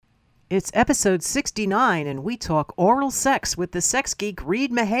It's episode 69, and we talk oral sex with the sex geek Reid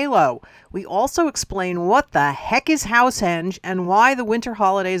Mihalko. We also explain what the heck is househenge and why the winter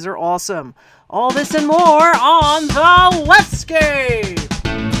holidays are awesome. All this and more on the Leftscape!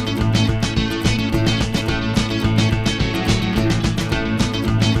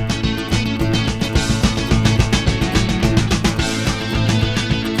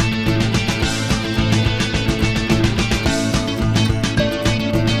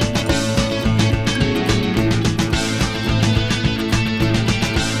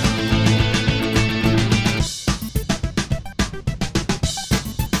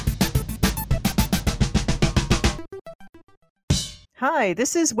 Hi,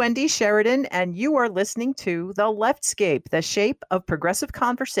 this is Wendy Sheridan, and you are listening to The Leftscape, the shape of progressive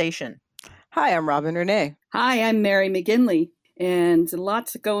conversation. Hi, I'm Robin Renee. Hi, I'm Mary McGinley, and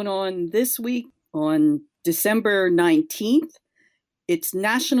lots going on this week. On December 19th, it's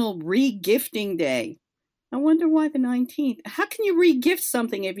National Re-Gifting Day. I wonder why the 19th. How can you re-gift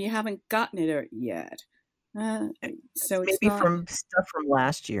something if you haven't gotten it yet? So maybe from stuff from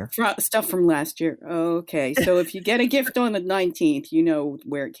last year. Stuff from last year. Okay, so if you get a gift on the 19th, you know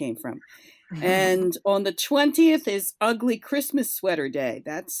where it came from. And on the 20th is Ugly Christmas Sweater Day.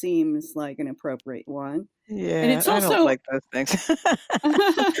 That seems like an appropriate one. Yeah, and it's also... I don't like those things.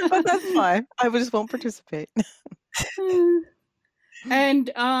 But that's fine. I just won't participate. And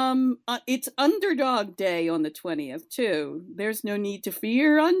it's Underdog Day on the 20th, too. There's no need to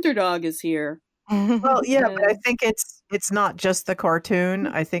fear. Underdog is here. Well, yeah, but I think it's not just the cartoon.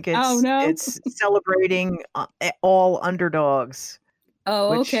 I think it's celebrating all underdogs.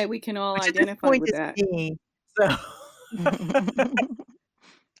 Oh, okay. We can all identify with that. Me, so.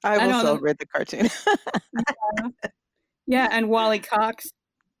 I will celebrate the cartoon. Yeah, and Wally Cox.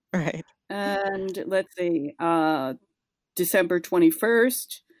 Right. And let's see. December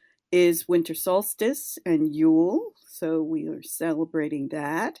 21st is winter solstice and Yule. So we are celebrating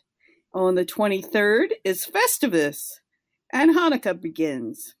that. On the 23rd is Festivus, and Hanukkah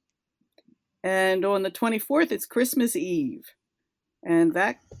begins. And on the 24th, it's Christmas Eve. And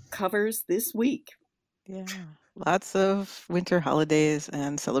that covers this week. Yeah, lots of winter holidays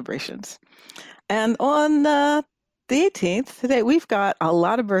and celebrations. And on the 18th, today, we've got a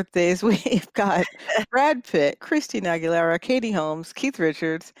lot of birthdays. We've got Brad Pitt, Christina Aguilera, Katie Holmes, Keith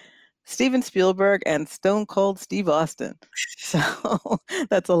Richards, Steven Spielberg, and Stone Cold Steve Austin. So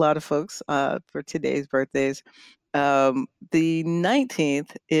that's a lot of folks for today's birthdays. The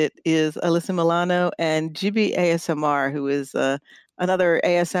 19th, it is Alyssa Milano and Gibi ASMR, who is another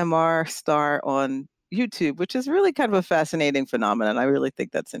ASMR star on YouTube, which is really kind of a fascinating phenomenon. I really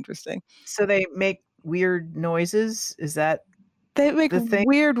think that's interesting. So they make weird noises? Is that they make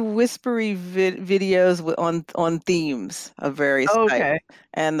weird whispery videos on themes of various types.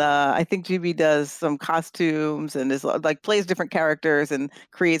 And I think GB does some costumes and is like plays different characters and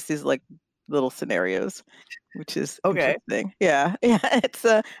creates these like little scenarios, which is interesting. Yeah. It's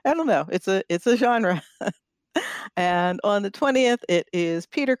I don't know. It's a genre. And on the 20th, it is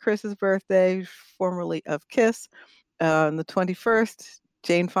Peter Criss's birthday, formerly of Kiss. On the 21st,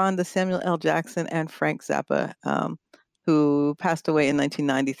 Jane Fonda, Samuel L. Jackson, and Frank Zappa, who passed away in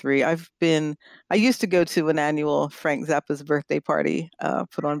 1993. I used to go to an annual Frank Zappa's birthday party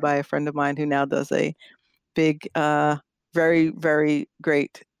put on by a friend of mine who now does a big, very, very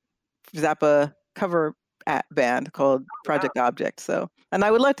great Zappa cover band called Project Object. So, and I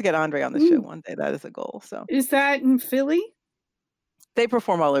would like to get Andre on the show one day. That is a goal. So, is that in Philly? They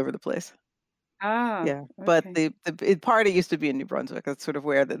perform all over the place. Ah, yeah. Okay. But the party used to be in New Brunswick. That's sort of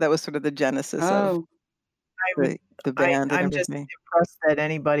where that was sort of the genesis of the band. I'm just impressed that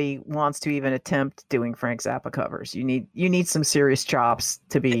anybody wants to even attempt doing Frank Zappa covers. You need some serious chops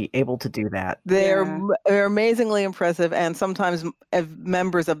to be able to do that. They're amazingly impressive, and sometimes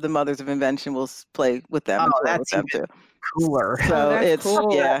members of the Mothers of Invention will play with them. Oh, that's even too cooler. So it's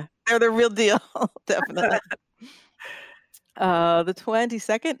cool. They're the real deal, definitely. The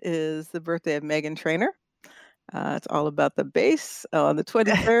 22nd is the birthday of Meghan Trainor. It's all about the bass. On the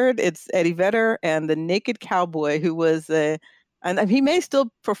 23rd, it's Eddie Vedder and the Naked Cowboy, who was and he may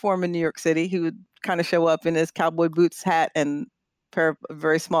still perform in New York City. He would kind of show up in his cowboy boots, hat, and pair of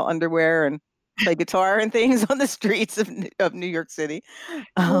very small underwear and play guitar and things on the streets of New York City.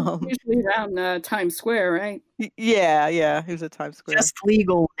 Usually around Times Square, right? Yeah. He was at Times Square. Just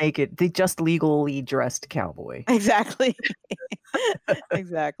legally dressed cowboy. Exactly.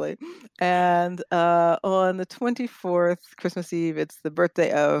 Exactly. And on the 24th, Christmas Eve, it's the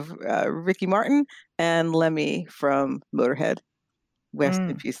birthday of Ricky Martin and Lemmy from Motorhead. Rest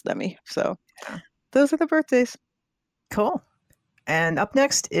in peace, Lemmy. So those are the birthdays. Cool. And up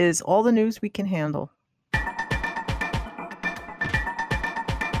next is all the news we can handle.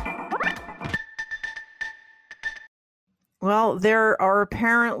 Well, there are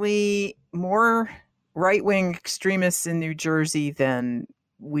apparently more right-wing extremists in New Jersey than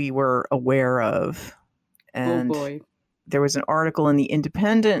we were aware of. And oh boy. There was an article in The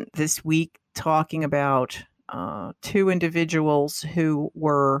Independent this week talking about 2 individuals who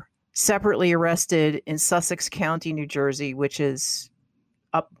were separately arrested in Sussex County, New Jersey, which is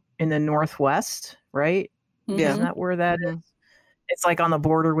up in the northwest, right? Yeah. Isn't that where that is? It's like on the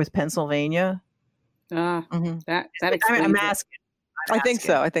border with Pennsylvania. That explains I'm it. asking. I think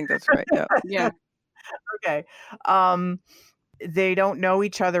so. I think that's right. Yeah. Yeah. Okay. They don't know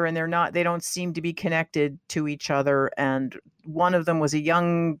each other, and they don't seem to be connected to each other. And one of them was a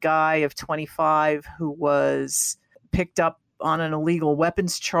young guy of 25 who was picked up on an illegal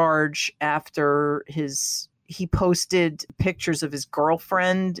weapons charge after he posted pictures of his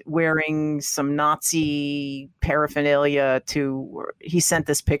girlfriend wearing some Nazi paraphernalia he sent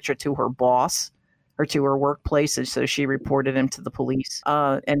this picture to her boss or to her workplace. And so she reported him to the police.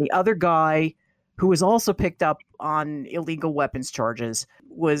 And the other guy, who was also picked up on illegal weapons charges,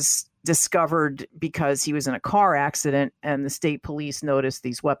 was discovered because he was in a car accident and the state police noticed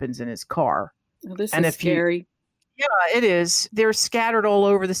these weapons in his car. Oh, this is scary. Yeah, it is. They're scattered all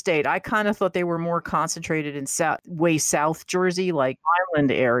over the state. I kind of thought they were more concentrated in way South Jersey, like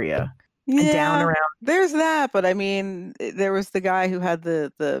Island area. Yeah, and down around. There's that, but I mean, there was the guy who had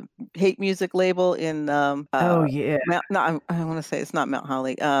the hate music label in oh yeah. I want to say it's not Mount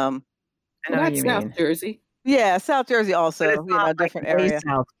Holly. I know that's South Jersey. Yeah, South Jersey also, different area.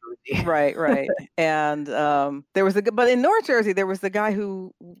 South Jersey. Right. And there was but in North Jersey there was the guy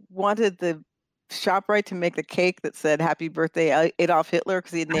who wanted the ShopRite to make the cake that said "Happy Birthday Adolf Hitler"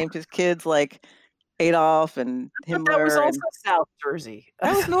 because he had named his kids like Adolf and Himmler. That was also South Jersey.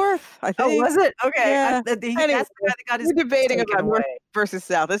 That was North, I think. Oh, was it? Okay. Yeah. That's the guy that got his. We're debating about North versus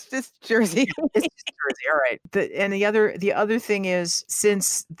South. It's just Jersey. It's just Jersey. All right. The other thing is,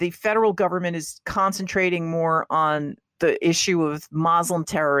 since the federal government is concentrating more on the issue of Muslim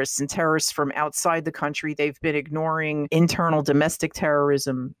terrorists and terrorists from outside the country, they've been ignoring internal domestic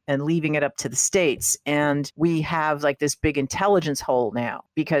terrorism and leaving it up to the states. And we have like this big intelligence hole now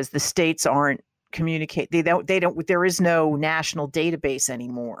because the states aren't there is no national database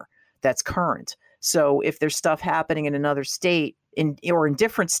anymore that's current. So if there's stuff happening in another state or in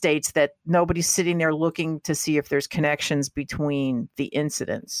different states that nobody's sitting there looking to see if there's connections between the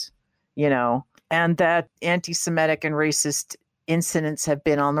incidents, and that anti-Semitic and racist incidents have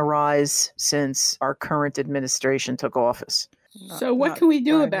been on the rise since our current administration took office. So what can we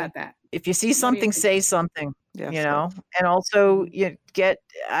do about that? If you see something, say something. Yes, and also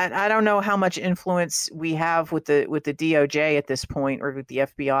I don't know how much influence we have with the DOJ at this point or with the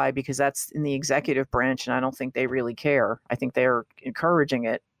FBI, because that's in the executive branch and I don't think they really care. I think they're encouraging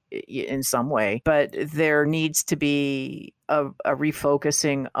it in some way, but there needs to be a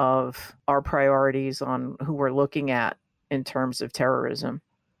refocusing of our priorities on who we're looking at in terms of terrorism.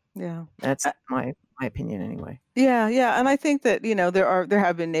 Yeah. That's my opinion anyway. Yeah. And I think that, there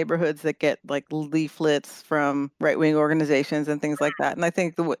have been neighborhoods that get like leaflets from right-wing organizations and things like that. And I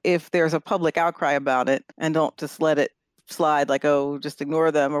think if there's a public outcry about it and don't just let it slide, like, oh, just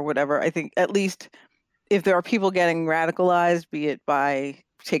ignore them or whatever, I think at least if there are people getting radicalized, be it by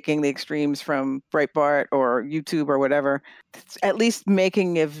taking the extremes from Breitbart or YouTube or whatever, at least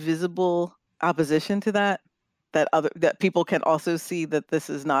making a visible opposition to that people can also see that this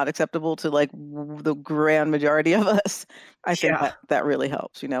is not acceptable to like the grand majority of us. I think that really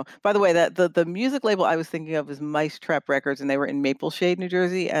helps, By the way, that the music label I was thinking of is Mice Trap Records, and they were in Maple Shade, New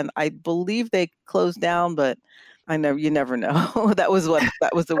Jersey, and I believe they closed down, but you never know. that was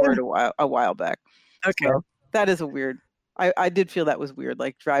the word a while back. Okay. So that is a weird. I did feel that was weird,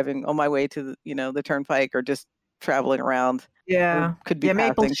 like driving on my way to the turnpike or just traveling around. Yeah. Could be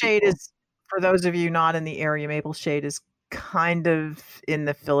Maple Shade is, for those of you not in the area, Maple Shade is kind of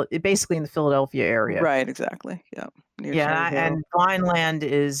basically in the Philadelphia area. Right, exactly. Yeah. And Vineland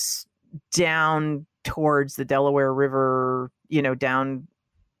is down towards the Delaware River, down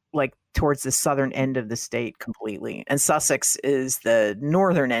like towards the southern end of the state completely. And Sussex is the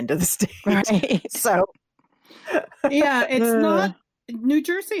northern end of the state. Right. So yeah, it's not New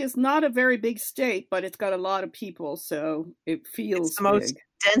Jersey is not a very big state, but it's got a lot of people, so it feels it's the most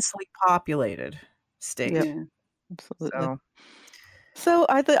densely populated state. Yeah, absolutely. So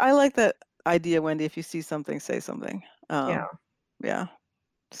I like that idea, Wendy. If you see something, say something. Yeah.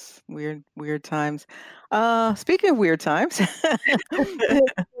 It's weird times. Speaking of weird times,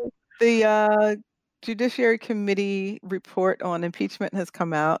 the Judiciary Committee report on impeachment has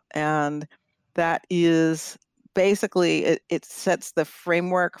come out, and that is basically it sets the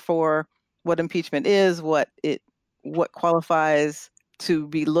framework for what impeachment is, what qualifies to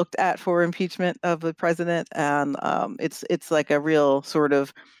be looked at for impeachment of the president, and it's like a real sort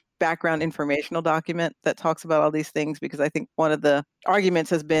of background informational document that talks about all these things, because I think one of the arguments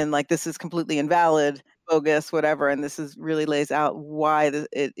has been like, this is completely invalid, bogus, whatever, and this really lays out why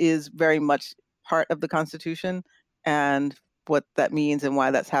it is very much part of the Constitution and what that means and why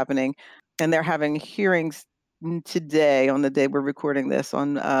that's happening. And they're having hearings today, on the day we're recording this,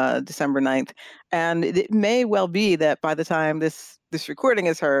 on December 9th. And it may well be that by the time this recording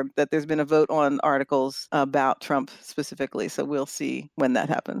is heard, that there's been a vote on articles about Trump specifically. So we'll see when that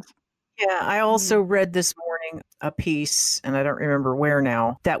happens. Yeah, I also read this morning a piece, and I don't remember where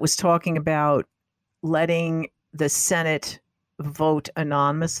now, that was talking about letting the Senate vote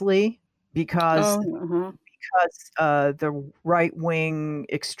anonymously because the right-wing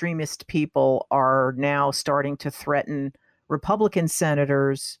extremist people are now starting to threaten Republican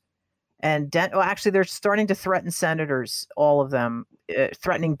senators, and actually they're starting to threaten senators, all of them,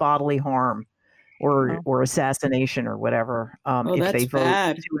 threatening bodily harm or assassination or whatever if they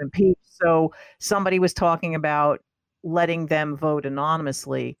vote to impeach. So somebody was talking about letting them vote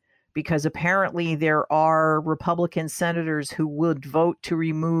anonymously, because apparently there are Republican senators who would vote to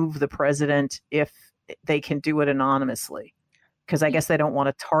remove the president if they can do it anonymously, because I guess they don't want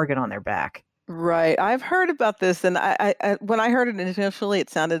a target on their back. Right. I've heard about this, and I when I heard it initially, it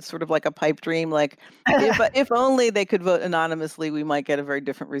sounded sort of like a pipe dream, like if only they could vote anonymously, we might get a very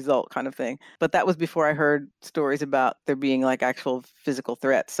different result, kind of thing. But that was before I heard stories about there being like actual physical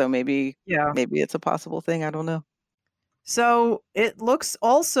threats. So maybe it's a possible thing. I don't know. So it looks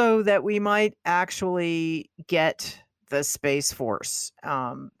also that we might actually get the Space Force.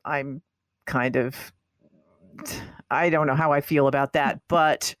 I'm kind of, I don't know how I feel about that,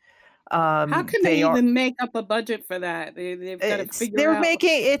 but how can they even make up a budget for that? They've got to figure out.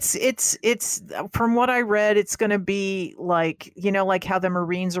 It's from what I read, it's going to be like, like how the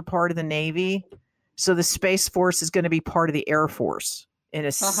Marines are part of the Navy. So the Space Force is going to be part of the Air Force in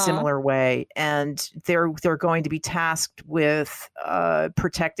a similar way. And they're going to be tasked with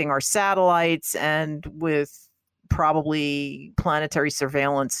protecting our satellites and with probably planetary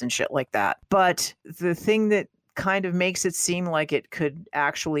surveillance and shit like that. But the thing that kind of makes it seem like it could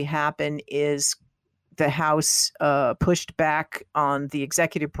actually happen is the House pushed back on the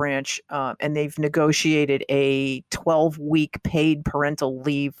executive branch, and they've negotiated a 12-week paid parental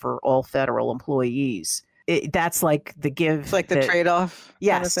leave for all federal employees. That's like the give. It's like the trade-off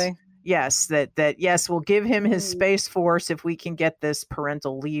kind of thing. Yes, yes, we'll give him his Space Force if we can get this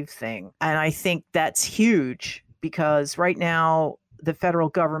parental leave thing. And I think that's huge, because right now the federal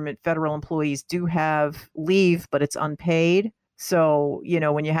government, federal employees do have leave, but it's unpaid. So,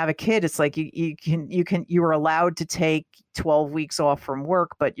 when you have a kid, it's like you are allowed to take 12 weeks off from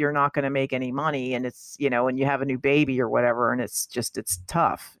work, but you're not going to make any money. And it's, and you have a new baby or whatever, and it's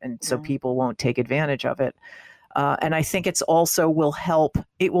tough. And so people won't take advantage of it. And I think it will help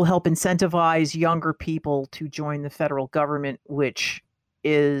incentivize younger people to join the federal government, which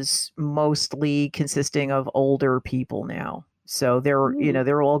is mostly consisting of older people now. So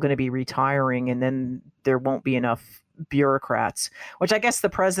they're all going to be retiring, and then there won't be enough bureaucrats, which I guess the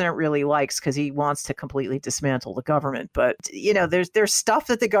president really likes, because he wants to completely dismantle the government. But there's stuff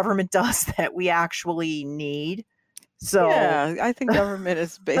that the government does that we actually need. So yeah, I think government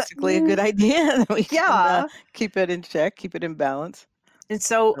is basically a good idea. We can keep it in check, keep it in balance. And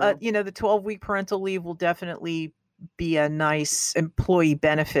so the 12-week parental leave will definitely be a nice employee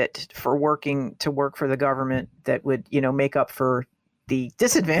benefit for work for the government that would, make up for the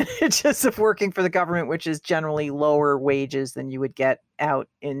disadvantages of working for the government, which is generally lower wages than you would get out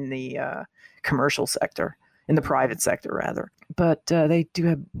in the commercial sector, in the private sector rather. But they do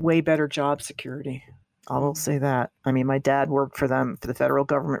have way better job security. I will say that. I mean, my dad worked for the federal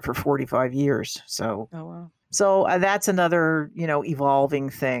government for 45 years. So, So that's another, evolving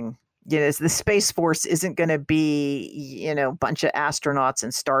thing. The Space Force isn't going to be, a bunch of astronauts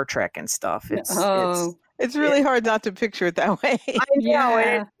in Star Trek and stuff. It's really hard not to picture it that way. I know.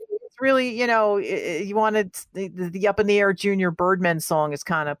 It's really, you wanted the Up in the Air Junior Birdmen song is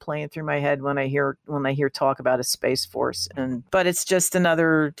kind of playing through my head when I hear talk about a Space Force. But it's just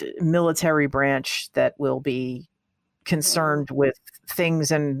another military branch that will be concerned with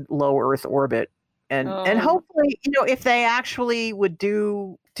things in low Earth orbit. And hopefully, if they actually would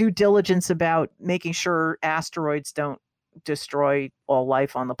do due diligence about making sure asteroids don't destroy all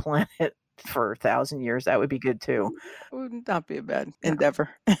life on the planet for 1,000 years, that would be good too. Would not be a bad endeavor.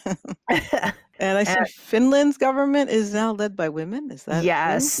 And I see Finland's government is now led by women. Is that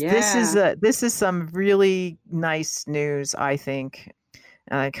yes? true? Yeah. This is some really nice news, I think.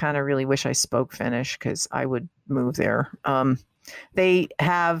 I kind of really wish I spoke Finnish because I would move there. They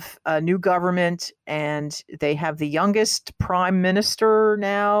have a new government, and they have the youngest prime minister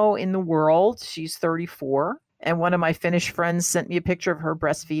now in the world. She's 34. And one of my Finnish friends sent me a picture of her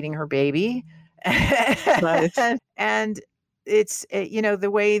breastfeeding her baby. Nice. And it's, the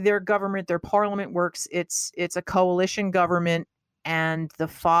way their government, their parliament works, it's a coalition government, and the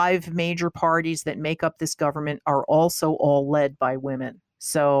 5 major parties that make up this government are also all led by women.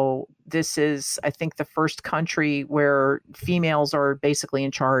 So this is, I think, the first country where females are basically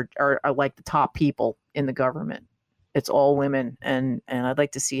in charge, are like the top people in the government. It's all women, and I'd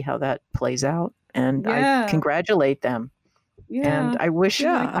like to see how that plays out. And I congratulate them. Yeah. And I wish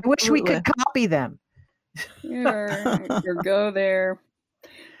we could copy them. Go there.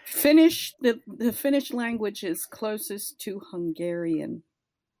 Finnish, the Finnish language is closest to Hungarian,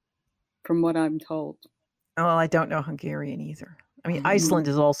 from what I'm told. Oh, I don't know Hungarian either. I mean, Iceland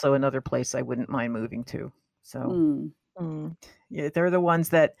is also another place I wouldn't mind moving to. So, yeah, they're the ones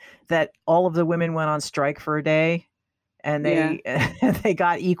that all of the women went on strike for a day, and they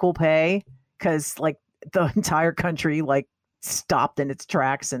got equal pay because like the entire country like stopped in its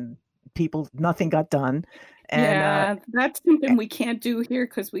tracks and nothing got done. And that's something we can't do here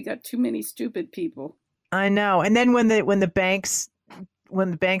because we got too many stupid people. I know. And then when the banks were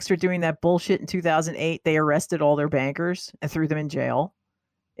doing that bullshit in 2008, they arrested all their bankers and threw them in jail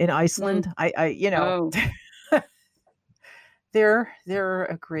in Iceland. They're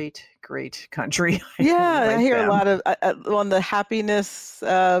a great, great country. I hear a lot of on the happiness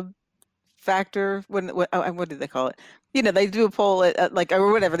factor. What do they call it? They do a poll at like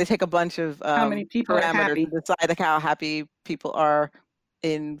or whatever. They take a bunch of how many people parameters to decide how happy people are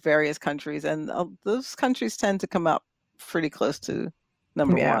in various countries, and those countries tend to come out pretty close to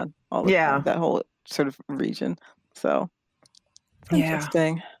number one. All the time, that whole sort of region. So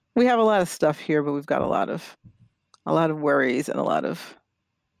interesting. We have a lot of stuff here, but we've got a lot of worries and a lot of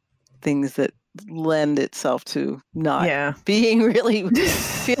things that lend itself to not being really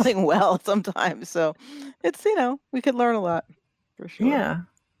feeling well sometimes. So it's, we could learn a lot for sure. Yeah.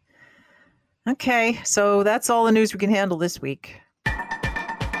 Okay. So that's all the news we can handle this week.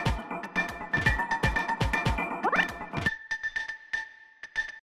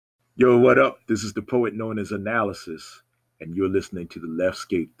 Yo, what up? This is the poet known as Analysis, and you're listening to The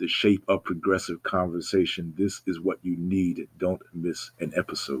Leftscape, the shape of progressive conversation. This is what you need. Don't miss an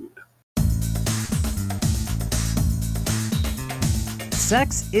episode.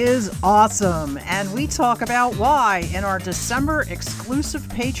 Sex is awesome, and we talk about why in our December exclusive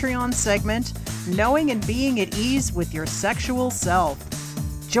Patreon segment, Knowing and Being at Ease with Your Sexual Self.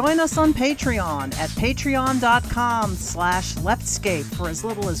 Join us on Patreon at patreon.com/leftscape for as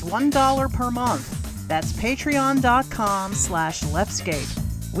little as $1 per month. That's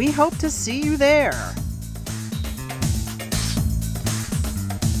patreon.com/leftscape. We hope to see you there.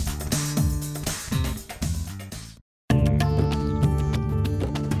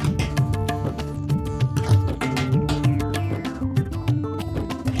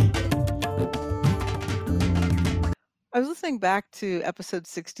 I was listening back to episode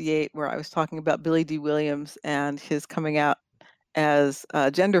 68 where I was talking about Billy D. Williams and his coming out as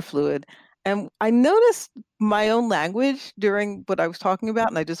gender fluid. And I noticed my own language during what I was talking about,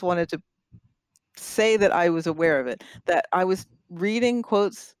 and I just wanted to say that I was aware of it, that I was reading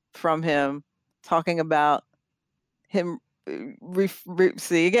quotes from him talking about him,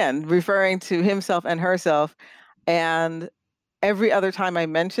 referring to himself and herself. And every other time I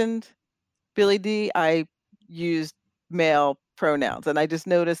mentioned Billy D, I used male pronouns. And I just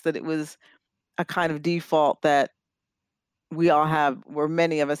noticed that it was a kind of default that we all have, or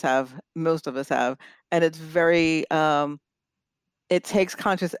many of us have, most of us have. And it's very, it takes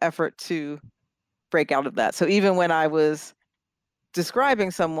conscious effort to break out of that. So even when I was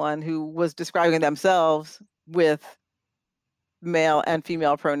describing someone who was describing themselves with male and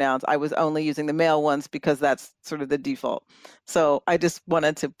female pronouns, I was only using the male ones because that's sort of the default. So I just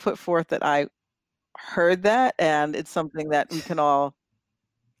wanted to put forth that I heard that, and it's something that we can all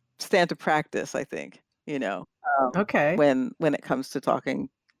stand to practice, I think, okay, when it comes to talking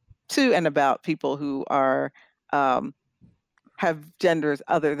to and about people who are have genders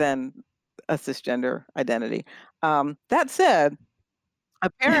other than a cisgender identity. That said,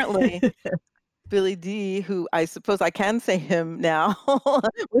 apparently Billy D, who I suppose I can say him now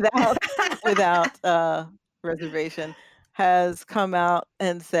without reservation, has come out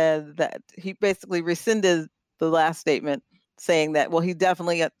and said that he basically rescinded the last statement, saying that, well, he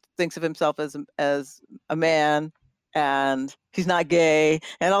definitely thinks of himself as a man, and he's not gay,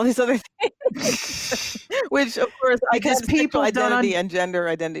 and all these other things. Which, of course, because people identity and gender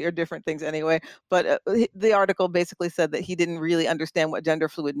identity are different things anyway. But the article basically said that he didn't really understand what gender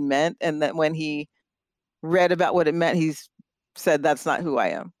fluid meant, and that when he read about what it meant, he's said, "That's not who I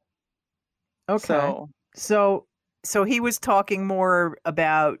am." Okay. So he was talking more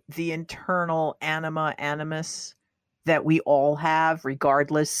about the internal animus that we all have,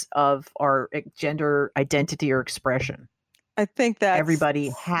 regardless of our gender identity or expression. I think that everybody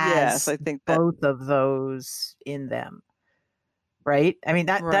has I think both of those in them, right? I mean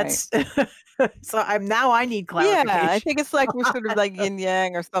that's so I need clarification. Yeah, I think it's like we're sort of like yin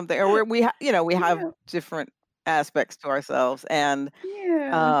yang or something, or we have different aspects to ourselves, and you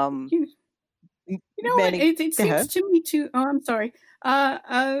know what? It seems to me too. Oh, I'm sorry.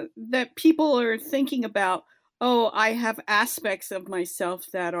 That people are thinking about, oh, I have aspects of myself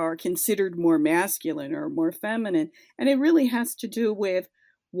that are considered more masculine or more feminine. And it really has to do with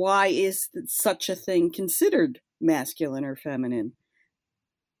why is such a thing considered masculine or feminine?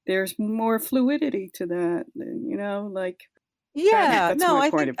 There's more fluidity to that, like. Yeah, no, I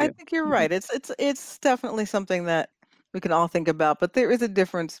think you're right. It's definitely something that we can all think about, but there is a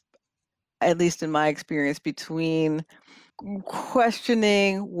difference, at least in my experience, between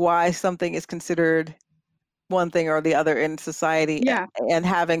questioning why something is considered one thing or the other in society, and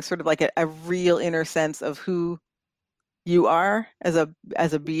having sort of like a real inner sense of who you are as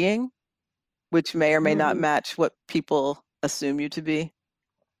a being, which may or may not match what people assume you to be.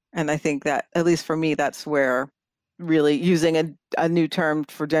 And I think that, at least for me, that's where really using a new term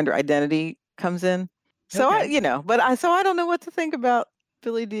for gender identity comes in. So I don't know what to think about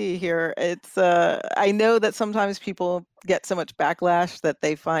Billy D here. It's I know that sometimes people get so much backlash that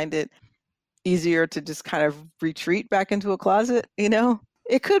they find it easier to just kind of retreat back into a closet,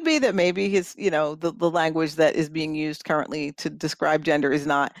 It could be that maybe his, the language that is being used currently to describe gender is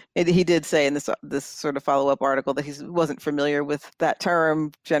not. He did say in this sort of follow-up article that he wasn't familiar with that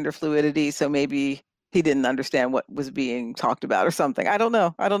term, gender fluidity, so maybe he didn't understand what was being talked about or something. I don't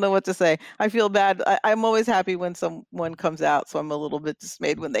know. I don't know what to say. I feel bad. I'm always happy when someone comes out, so I'm a little bit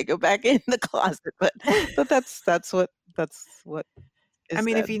dismayed when they go back in the closet. But that's what is I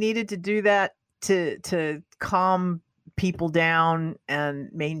mean, said. If he needed to do that to calm people down and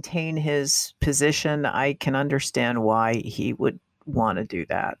maintain his position, I can understand why he would want to do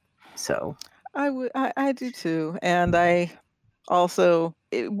that. So I do too, and I also,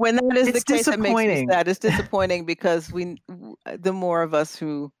 when that is the case, it makes me sad. It's disappointing because the more of us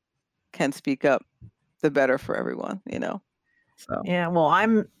who can speak up, the better for everyone, So yeah, well,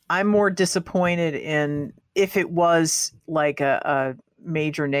 I'm more disappointed in if it was like a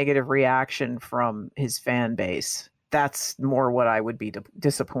major negative reaction from his fan base. That's more what I would be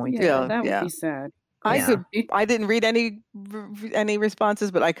disappointed. Yeah, that would be sad. I didn't read any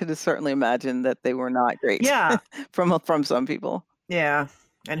responses, but I could certainly imagine that they were not great. Yeah, from some people. Yeah,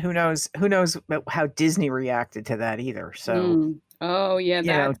 and who knows how Disney reacted to that either. So, oh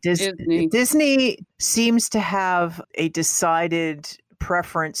yeah, Disney seems to have a decided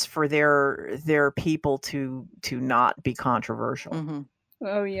preference for their people to not be controversial. Mm-hmm.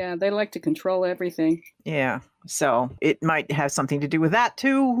 Oh yeah, they like to control everything. Yeah, so it might have something to do with that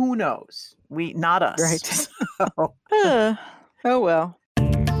too. Who knows? Not us. Right. Oh well.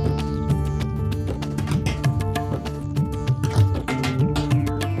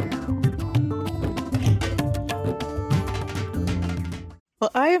 Well,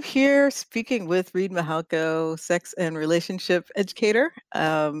 I am here speaking with Reid Mihalko, sex and relationship educator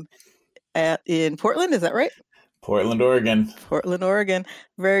in Portland. Is that right? Portland, Oregon. Portland, Oregon.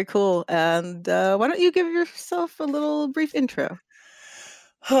 Very cool. And why don't you give yourself a little brief intro?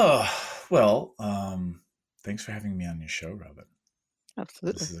 Oh, well, thanks for having me on your show, Robin.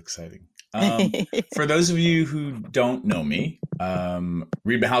 Absolutely. This is exciting. For those of you who don't know me,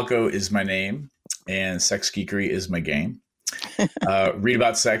 Reid Mihalko is my name and Sex Geekery is my game. Reid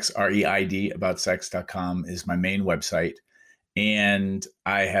About Sex, REID, aboutsex.com is my main website. And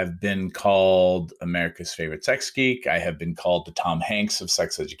I have been called America's favorite sex geek. I have been called the Tom Hanks of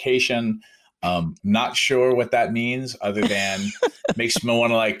sex education. Not sure what that means other than makes me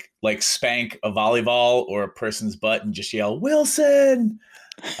want to like spank a volleyball or a person's butt and just yell, Wilson.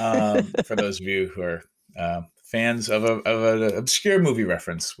 For those of you who are fans of an obscure movie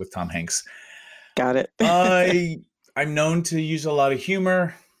reference with Tom Hanks. Got it. I'm known to use a lot of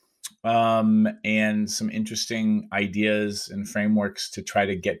humor and some interesting ideas and frameworks to try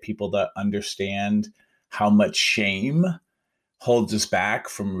to get people to understand how much shame holds us back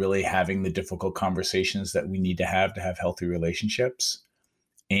from really having the difficult conversations that we need to have healthy relationships.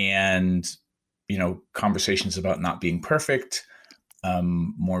 and, conversations about not being perfect.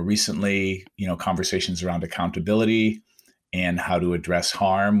 More recently, conversations around accountability and how to address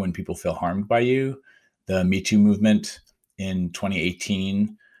harm when people feel harmed by you. The Me Too movement in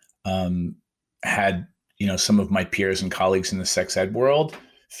 2018 had, some of my peers and colleagues in the sex ed world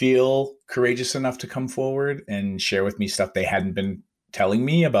feel courageous enough to come forward and share with me stuff they hadn't been telling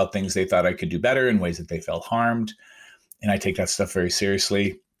me about things they thought I could do better in ways that they felt harmed. And I take that stuff very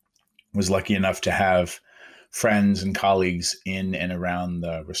seriously. Was lucky enough to have friends and colleagues in and around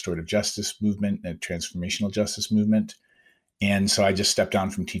the restorative justice movement and transformational justice movement. And so I just stepped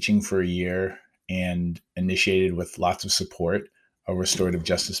down from teaching for a year and initiated, with lots of support, a restorative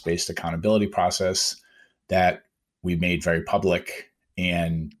justice-based accountability process that we made very public.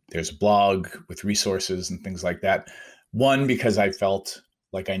 And there's a blog with resources and things like that. One, because I felt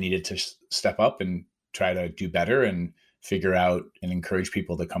like I needed to step up and try to do better and figure out and encourage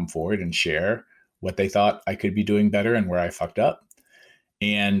people to come forward and share what they thought I could be doing better and where I fucked up.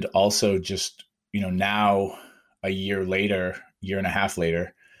 And also just, now a year and a half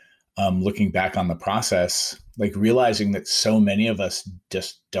later, looking back on the process, like realizing that so many of us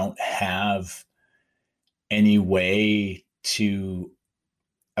just don't have any way to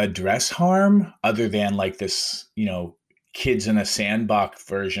address harm other than like this, kids in a sandbox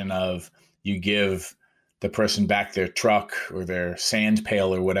version of, you give the person back their truck or their sand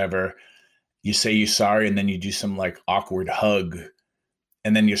pail or whatever, you say you're sorry, and then you do some like awkward hug,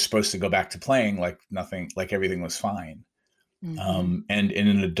 and then you're supposed to go back to playing like nothing, like everything was fine. Mm-hmm. And in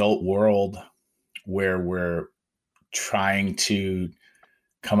an adult world where we're trying to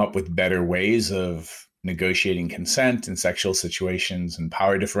come up with better ways of negotiating consent in sexual situations and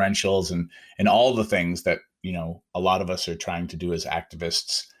power differentials and all the things that, a lot of us are trying to do as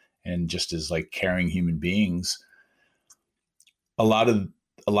activists and just as like caring human beings, a lot of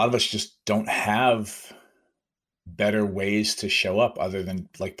us just don't have better ways to show up other than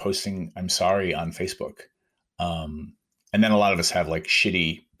like posting "I'm sorry" on Facebook. And then a lot of us have like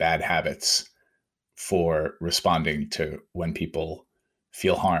shitty, bad habits for responding to when people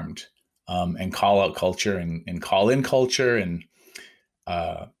feel harmed, and call out culture and call in culture and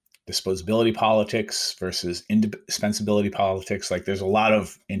disposability politics versus indispensability politics. Like there's a lot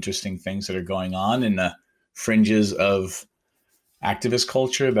of interesting things that are going on in the fringes of activist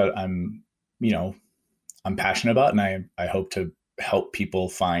culture that I'm passionate about. And I hope to help people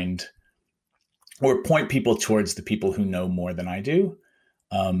find or point people towards the people who know more than I do.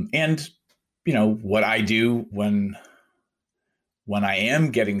 And what I do when I am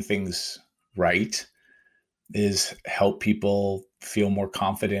getting things right is help people feel more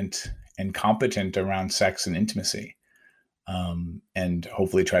confident and competent around sex and intimacy. And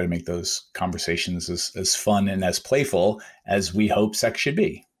hopefully try to make those conversations as fun and as playful as we hope sex should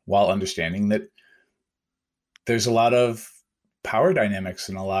be, while understanding that there's a lot of power dynamics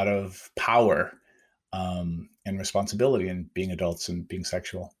and a lot of power and responsibility in being adults and being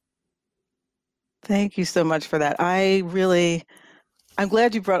sexual. Thank you so much for that. I'm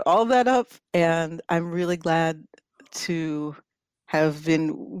glad you brought all that up, and I'm really glad to have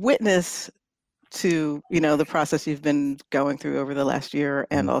been witness to, the process you've been going through over the last year.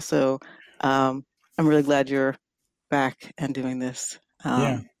 And also, I'm really glad you're back and doing this.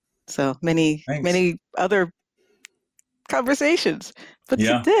 So many other conversations. But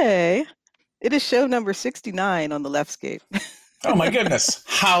today, it is show number 69 on the Leftscape. Oh my goodness.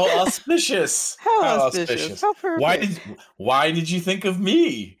 How auspicious. How auspicious. How perfect. Why did you think of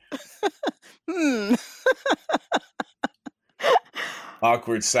me?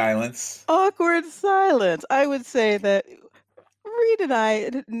 Awkward silence. Awkward silence. I would say that Reid and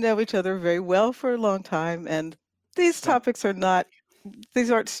I know each other very well for a long time, and these topics aren't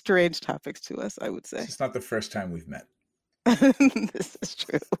strange topics to us, I would say. It's not the first time we've met. This is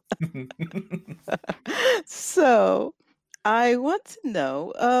true. So I want to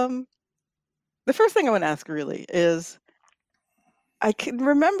know, the first thing I want to ask really is, I can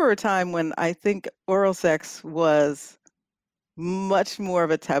remember a time when I think oral sex was much more of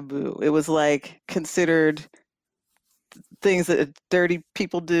a taboo. It was like considered things that dirty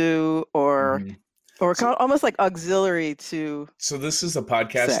people do, or almost like auxiliary to. So this is a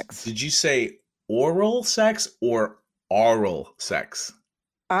podcast. Sex. Did you say oral sex or oral sex?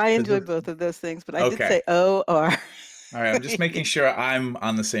 I enjoy both of those things, but I did say OR. All right, I'm just making sure I'm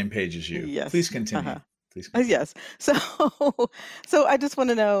on the same page as you. Yes. Please continue. Please continue. Yes. So I just want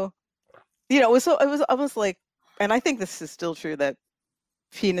to know, it was almost like, and I think this is still true, that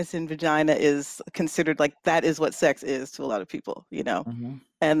penis and vagina is considered like that is what sex is to a lot of people, Mm-hmm.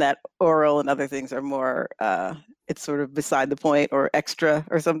 and that oral and other things are more, it's sort of beside the point or extra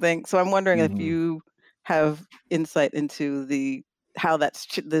or something. So I'm wondering if you have insight into how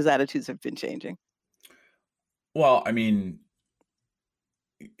those attitudes have been changing. Well, I mean,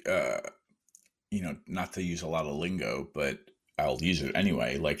 not to use a lot of lingo, but I'll use it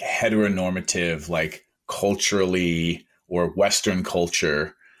anyway, like heteronormative, like culturally or Western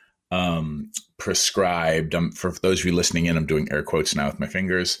culture prescribed. For those of you listening in, I'm doing air quotes now with my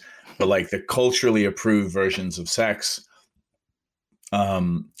fingers, but like the culturally approved versions of sex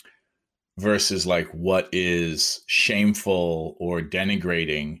versus like what is shameful or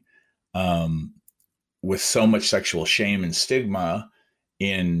denigrating, with so much sexual shame and stigma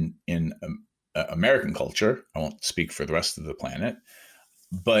in American culture. I won't speak for the rest of the planet,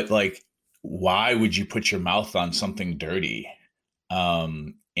 but like, why would you put your mouth on something dirty?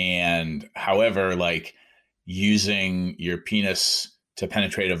 And however, like using your penis to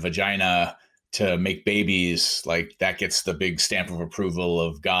penetrate a vagina to make babies, like that gets the big stamp of approval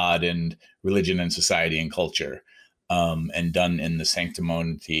of God and religion and society and culture, and done in the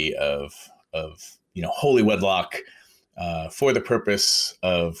sanctimony of holy wedlock, for the purpose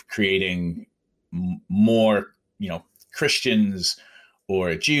of creating more, Christians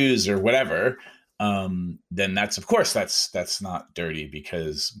or Jews or whatever, then that's not dirty,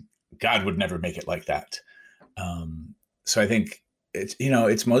 because God would never make it like that. So I think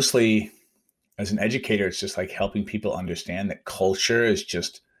it's mostly, as an educator, it's just like helping people understand that culture is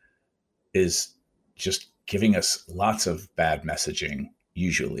just giving us lots of bad messaging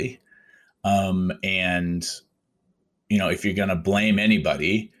usually. And if you're going to blame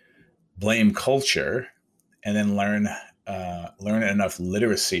anybody, blame culture, and then learn enough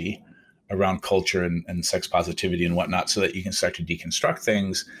literacy around culture and sex positivity and whatnot, so that you can start to deconstruct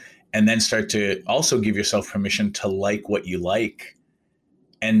things, and then start to also give yourself permission to like what you like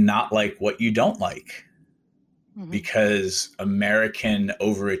and not like what you don't like. Because American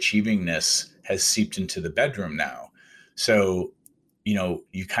overachievingness has seeped into the bedroom now. So,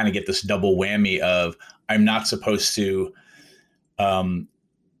 you kind of get this double whammy of, I'm not supposed to,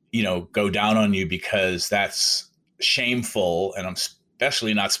 go down on you because that's shameful, and I'm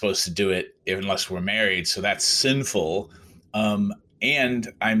especially not supposed to do it unless we're married, so that's sinful.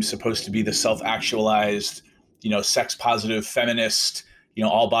 And I'm supposed to be the self-actualized, sex positive feminist,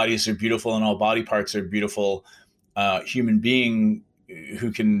 all bodies are beautiful and all body parts are beautiful, human being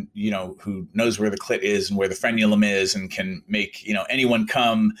who can, who knows where the clit is and where the frenulum is and can make, anyone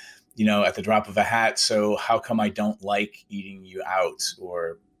come, at the drop of a hat. So how come I don't like eating you out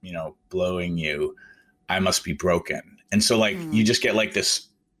or, blowing you? I must be broken. And so like, you just get like this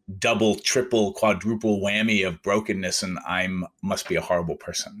double, triple, quadruple whammy of brokenness, and must be a horrible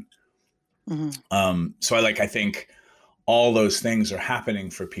person. So I think all those things are happening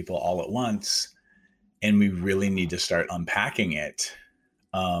for people all at once, and we really need to start unpacking it.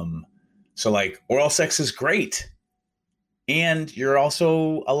 So like, oral sex is great, and you're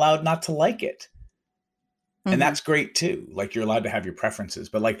also allowed not to like it. And that's great too. Like, you're allowed to have your preferences,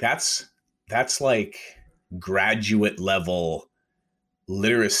 but like, that's like graduate level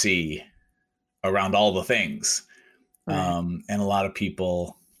literacy around all the things. Right. And a lot of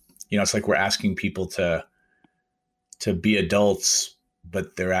people, it's like we're asking people to be adults,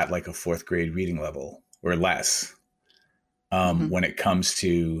 but they're at like a 4th grade reading level or less, when it comes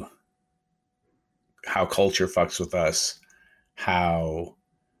to how culture fucks with us, how,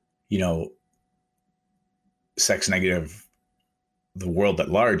 sex negative the world at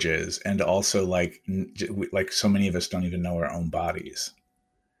large is, and also like so many of us don't even know our own bodies,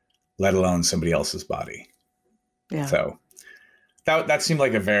 let alone somebody else's body. Yeah. So that seemed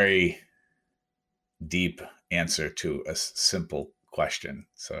like a very deep answer to a simple question.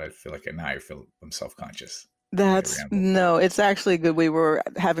 So I feel like now I'm self-conscious. No, it's actually good. We were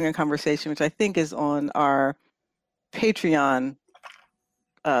having a conversation, which I think is on our Patreon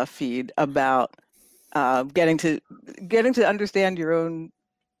feed, about getting to understand your own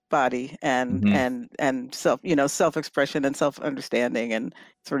body and self-expression and self-understanding, and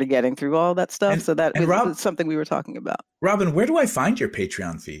sort of getting through all that stuff. So that was something we were talking about. Robin, where do I find your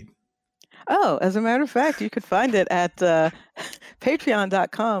Patreon feed? Oh, as a matter of fact, you could find it at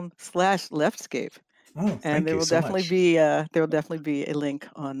patreon.com/leftscape. Oh, and there will definitely be a link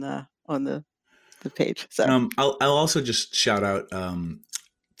on the page. So I'll also just shout out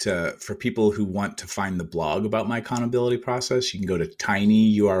for people who want to find the blog about my accountability process. You can go to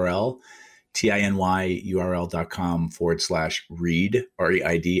tinyurl.com/Reid,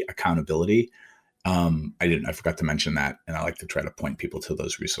 REID, accountability. I forgot to mention that, and I like to try to point people to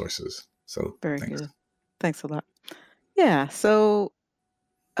those resources. So very good. Thanks a lot. Yeah. So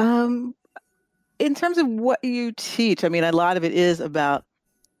In terms of what you teach, I mean, a lot of it is about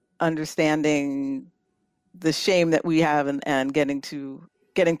understanding the shame that we have and getting to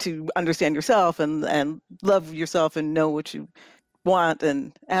understand yourself and love yourself and know what you want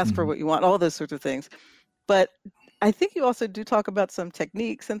and ask for what you want, all those sorts of things. But I think you also do talk about some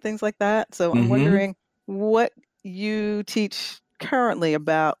techniques and things like that. So I'm wondering what you teach currently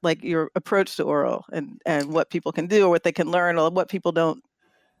about like your approach to oral and what people can do or what they can learn or what people don't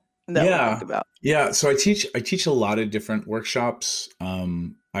know or think about. Yeah. So I teach a lot of different workshops.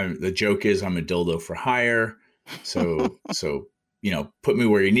 The joke is I'm a dildo for hire. So put me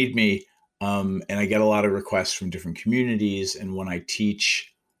where you need me. And I get a lot of requests from different communities. And when I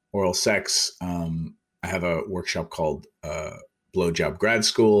teach oral sex, I have a workshop called Blowjob Grad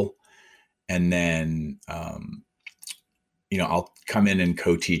School. And then, I'll come in and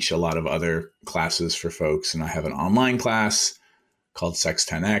co-teach a lot of other classes for folks. And I have an online class called Sex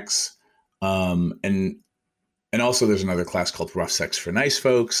 10X. And also there's another class called Rough Sex for Nice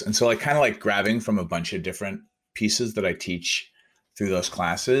Folks. And so like kind of like grabbing from a bunch of different pieces that I teach through those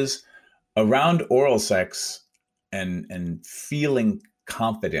classes around oral sex and feeling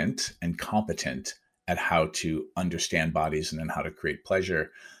confident and competent at how to understand bodies and then how to create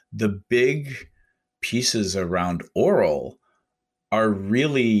pleasure. The big pieces around oral are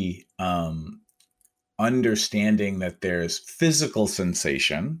really understanding that there's physical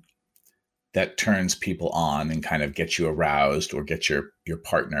sensation that turns people on and kind of gets you aroused or get your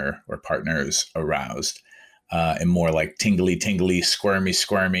partner or partners aroused, and more like tingly,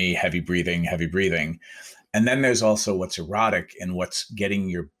 squirmy, heavy breathing. And then there's also what's erotic and what's getting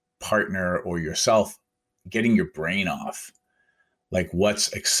your partner or yourself, getting your brain off, like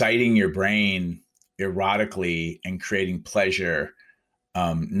what's exciting your brain erotically and creating pleasure,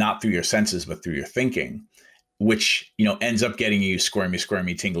 not through your senses, but through your thinking, which, ends up getting you squirmy,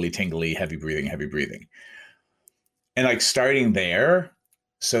 tingly, heavy breathing. And like starting there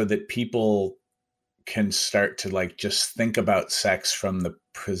so that people can start to like just think about sex from the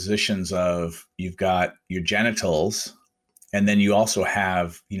positions of you've got your genitals and then you also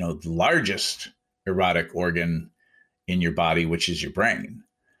have, the largest erotic organ in your body, which is your brain.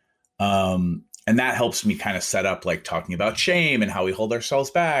 And that helps me kind of set up like talking about shame and how we hold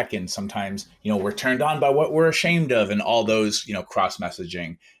ourselves back. And sometimes, we're turned on by what we're ashamed of and all those, cross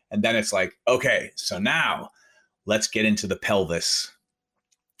messaging. And then it's like, okay, so now let's get into the pelvis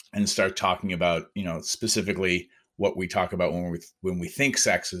and start talking about, specifically what we talk about when we think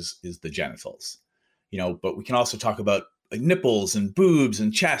sex is the genitals, but we can also talk about like nipples and boobs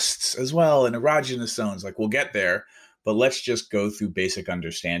and chests as well. And erogenous zones, like we'll get there, but let's just go through basic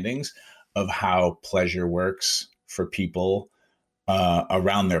understandings of how pleasure works for people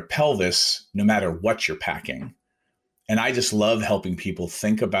around their pelvis, no matter what you're packing. And I just love helping people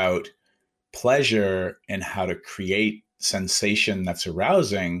think about pleasure and how to create sensation that's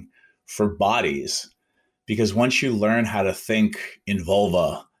arousing for bodies. Because once you learn how to think in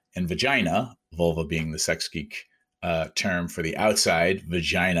vulva and vagina, vulva being the sex geek term for the outside,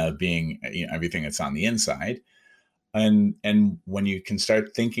 vagina being everything that's on the inside, and when you can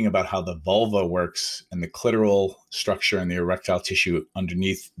start thinking about how the vulva works and the clitoral structure and the erectile tissue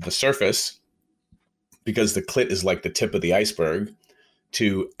underneath the surface, because the clit is like the tip of the iceberg,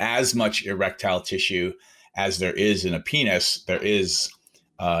 to as much erectile tissue as there is in a penis, there is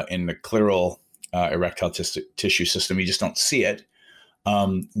in the clitoral erectile tissue system. You just don't see it.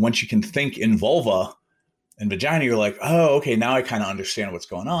 Once you can think in vulva and vagina, you're like, oh, okay, now I kind of understand what's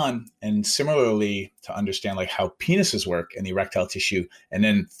going on. And similarly, to understand like how penises work and the erectile tissue. And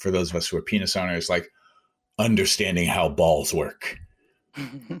then for those of us who are penis owners, like understanding how balls work.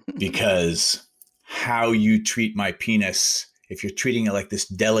 Because how you treat my penis, if you're treating it like this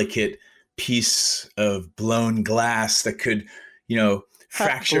delicate piece of blown glass that could,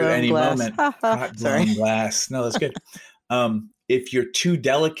 fracture at any moment. Hot blown glass. No, that's good. If you're too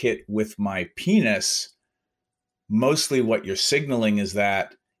delicate with my penis, mostly what you're signaling is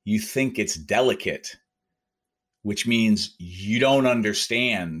that you think it's delicate, which means you don't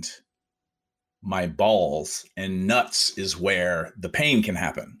understand my balls, and nuts is where the pain can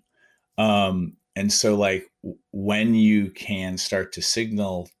happen. And so like when you can start to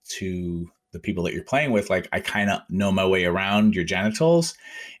signal to the people that you're playing with, like, I kind of know my way around your genitals,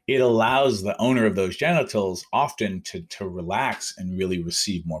 it allows the owner of those genitals often to relax and really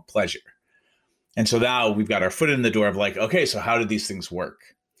receive more pleasure. And so now we've got our foot in the door of like, okay, so how do these things work?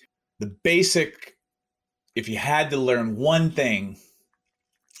 The basic, if you had to learn one thing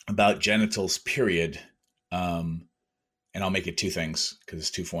about genitals, period, and I'll make it two things because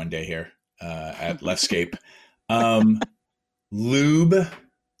it's 2 for 1 day here at Leftscape. Lube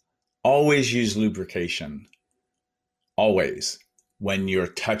always use lubrication. Always, when you're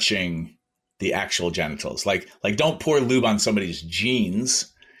touching the actual genitals. Like don't pour lube on somebody's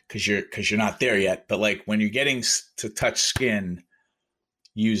jeans because you're not there yet. But like when you're getting to touch skin,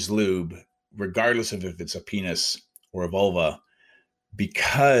 use lube, regardless of if it's a penis or a vulva,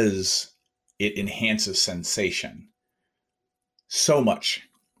 because it enhances sensation so much.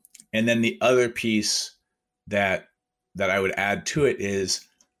 And then the other piece that I would add to it is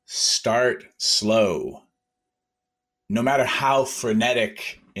start slow. No matter how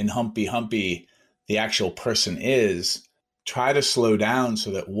frenetic and humpy the actual person is, try to slow down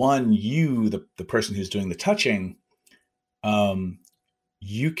so that one, you, the person who's doing the touching,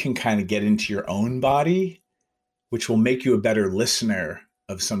 you can kind of get into your own body, which will make you a better listener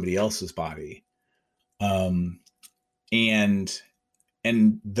of somebody else's body. And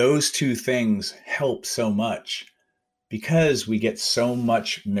those two things help so much because we get so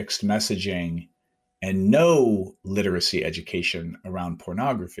much mixed messaging and no literacy education around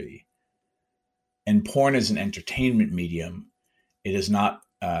pornography. And porn is an entertainment medium. It is not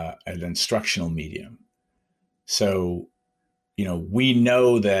an instructional medium. So, we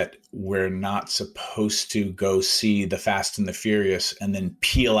know that we're not supposed to go see the Fast and the Furious and then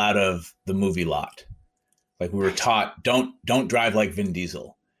peel out of the movie lot. Like we were taught, don't drive like Vin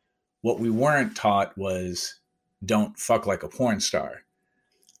Diesel. What we weren't taught was don't fuck like a porn star.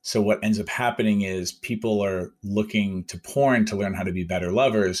 So what ends up happening is people are looking to porn to learn how to be better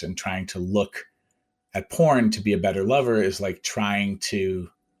lovers, and trying to look at porn to be a better lover is like trying to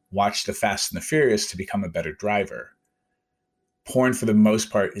watch the Fast and the Furious to become a better driver. Porn, for the most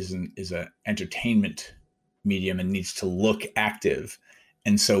part, is an entertainment medium and needs to look active.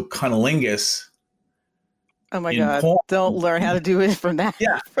 And so cunnilingus. Oh my God, porn, don't learn how to do it from that.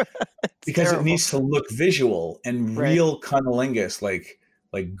 Yeah, because terrible. It needs to look visual, and right. Real cunnilingus, like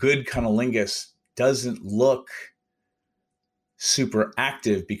good cunnilingus, doesn't look super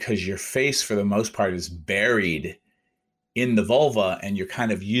active because your face, for the most part, is buried in the vulva, and you're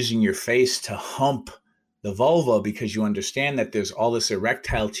kind of using your face to hump the vulva because you understand that there's all this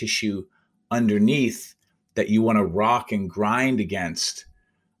erectile tissue underneath that you want to rock and grind against,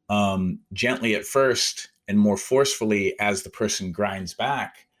 gently at first and more forcefully as the person grinds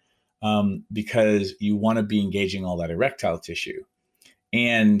back, because you want to be engaging all that erectile tissue.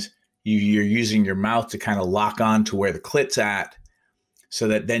 And you're using your mouth to kind of lock on to where the clit's at, so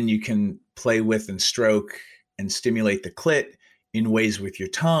that then you can play with and stroke and stimulate the clit in ways with your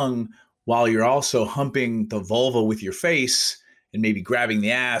tongue, while you're also humping the vulva with your face and maybe grabbing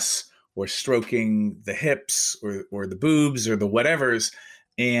the ass or stroking the hips or the boobs or the whatevers.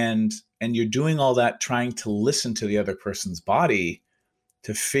 And you're doing all that trying to listen to the other person's body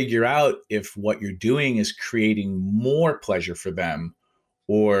to figure out if what you're doing is creating more pleasure for them,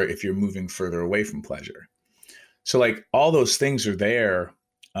 or if you're moving further away from pleasure. So like all those things are there.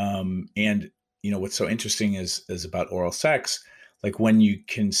 And what's so interesting is about oral sex, like when you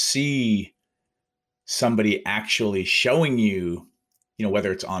can see somebody actually showing you,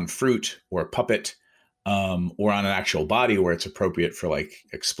 whether it's on fruit or a puppet, or on an actual body where it's appropriate for like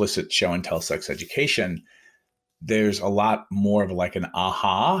explicit show and tell sex education, there's a lot more of like an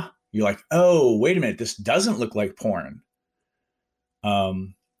aha. You're like, oh, wait a minute, this doesn't look like porn.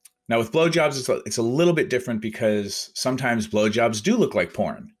 Now with blowjobs, it's a little bit different because sometimes blowjobs do look like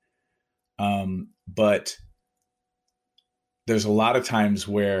porn. But there's a lot of times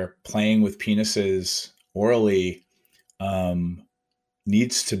where playing with penises orally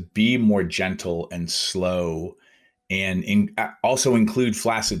needs to be more gentle and slow, and also include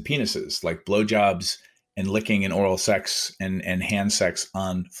flaccid penises. Like blowjobs and licking and oral sex and hand sex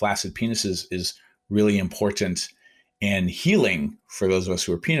on flaccid penises is really important and healing for those of us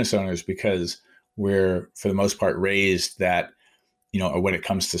who are penis owners, because we're, for the most part, raised that, or when it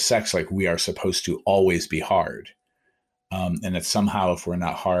comes to sex, like we are supposed to always be hard. And that somehow if we're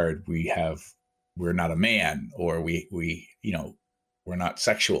not hard, we're not a man, or we're not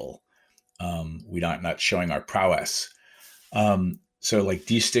sexual. We're not showing our prowess. So like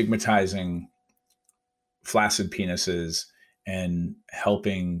destigmatizing flaccid penises and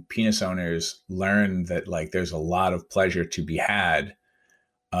helping penis owners learn that like there's a lot of pleasure to be had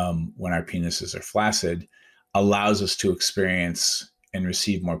when our penises are flaccid allows us to experience and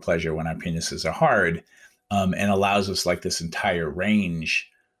receive more pleasure when our penises are hard, and allows us like this entire range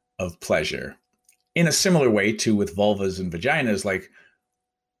of pleasure. In a similar way to with vulvas and vaginas, like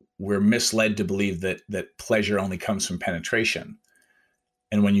we're misled to believe that pleasure only comes from penetration.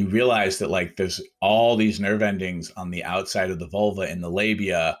 And when you realize that like there's all these nerve endings on the outside of the vulva and the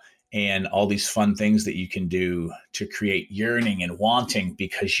labia and all these fun things that you can do to create yearning and wanting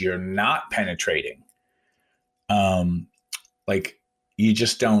because you're not penetrating. Like you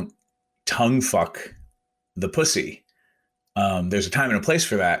just don't tongue fuck the pussy. There's a time and a place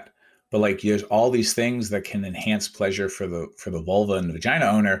for that, but like there's all these things that can enhance pleasure for the vulva and the vagina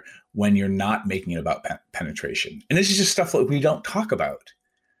owner when you're not making it about penetration. And this is just stuff that we don't talk about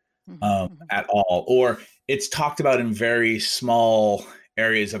at all, or it's talked about in very small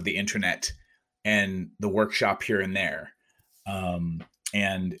areas of the internet and the workshop here and there. And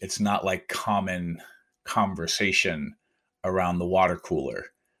it's not like common conversation around the water cooler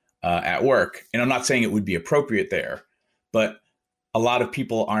at work. And I'm not saying it would be appropriate there, but a lot of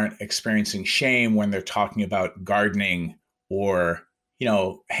people aren't experiencing shame when they're talking about gardening or,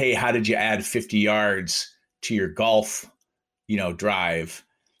 hey, how did you add 50 yards to your golf, drive?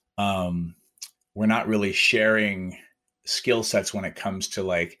 We're not really sharing skill sets when it comes to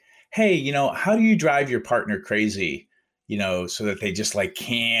like, hey, how do you drive your partner crazy, so that they just like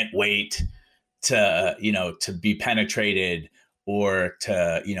can't wait to, to be penetrated or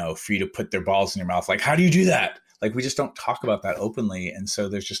to, for you to put their balls in your mouth. Like, how do you do that? Like, we just don't talk about that openly. And so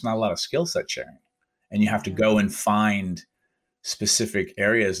there's just not a lot of skill set sharing, and you have to go and find specific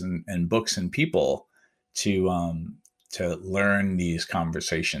areas and books and people to learn these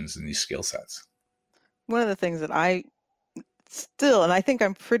conversations and these skill sets. One of the things that I still, and I think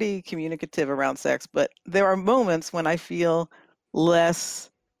I'm pretty communicative around sex, but there are moments when I feel less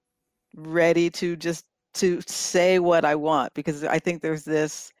ready to just to say what I want, because I think there's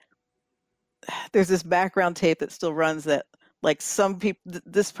this background tape that still runs that like some people,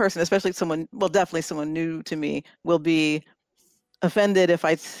 this person, especially someone, well, definitely someone new to me, will be offended if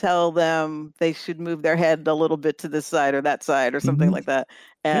I tell them they should move their head a little bit to this side or that side or something like that.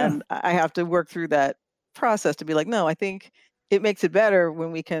 And I have to work through that process to be like, no, I think it makes it better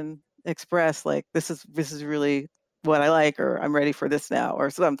when we can express like, this is really what I like, or I'm ready for this now, or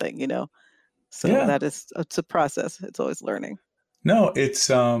something, So it's a process. It's always learning. No,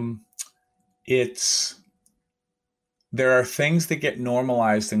 there are things that get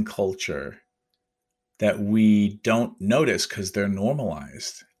normalized in culture that we don't notice because they're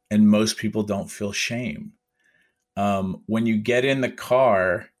normalized, and most people don't feel shame. When you get in the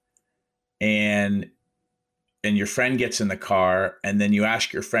car and your friend gets in the car and then you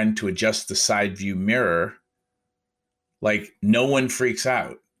ask your friend to adjust the side view mirror, like no one freaks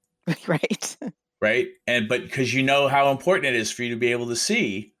out. Right. Right. But because how important it is for you to be able to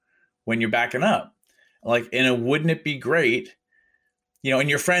see when you're backing up. Like, and wouldn't it be great, and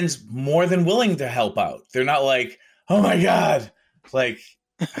your friend's more than willing to help out. They're not like, oh my God, like,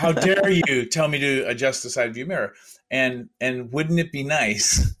 how dare you tell me to adjust the side view mirror? And wouldn't it be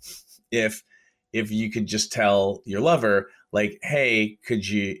nice if you could just tell your lover, like, hey, could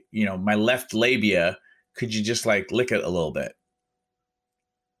you, my left labia, could you just like lick it a little bit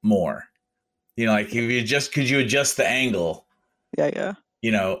more? Like could you adjust the angle? Yeah.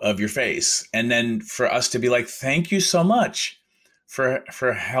 Of your face. And then for us to be like, thank you so much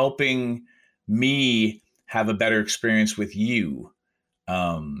for helping me have a better experience with you.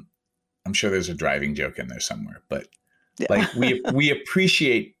 I'm sure there's a driving joke in there somewhere, but like we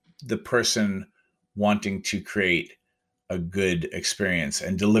appreciate the person wanting to create a good experience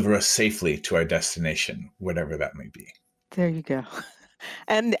and deliver us safely to our destination, whatever that may be. There you go.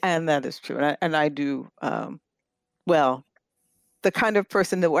 And that is true. And I do, well, the kind of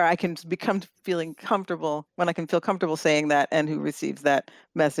person where I can become feeling comfortable, when I can feel comfortable saying that, and who receives that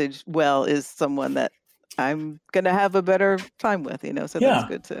message well, is someone that I'm going to have a better time with, so that's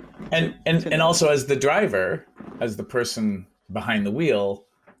good to and also as the driver, as the person behind the wheel,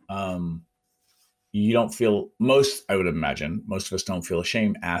 you don't feel, I would imagine most of us don't feel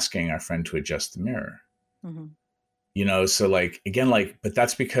ashamed asking our friend to adjust the mirror. So like, again, like, but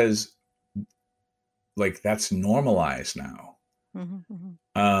that's because like that's normalized now.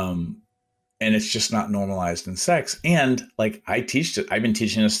 And it's just not normalized in sex. And like I've been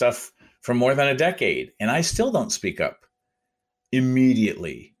teaching this stuff for more than a decade, and I still don't speak up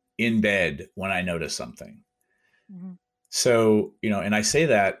immediately in bed when I notice something. So, and I say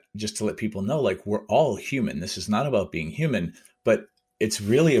that just to let people know, like, we're all human. This is not about being human, but it's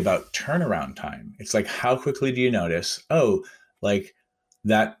really about turnaround time. It's like, how quickly do you notice, oh, like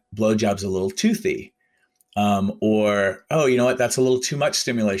that blowjob's a little toothy. Or, oh, you know what? That's a little too much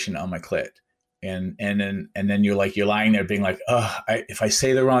stimulation on my clit. And then you're lying there being like, oh, if I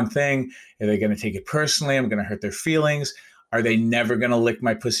say the wrong thing, are they going to take it personally? I'm going to hurt their feelings. Are they never going to lick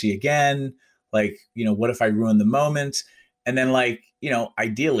my pussy again? Like, what if I ruin the moment? And then like,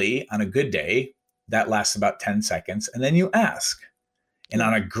 ideally on a good day, that lasts about 10 seconds. And then you ask, And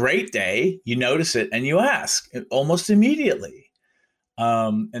on a great day, you notice it and you ask almost immediately.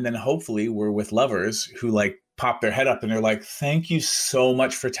 And then hopefully we're with lovers who like pop their head up and they're like, thank you so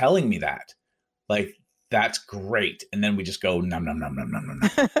much for telling me that. Like, that's great. And then we just go, nom, nom, nom, nom, nom, nom, nom.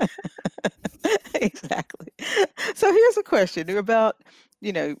 Exactly. So here's a question about,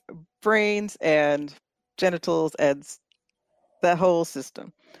 brains and genitals and that whole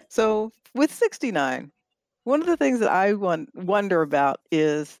system. So with 69, one of the things that I wonder about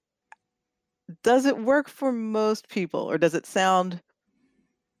is, does it work for most people, or does it sound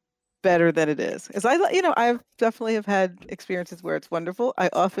better than it is? Because I've definitely have had experiences where it's wonderful. I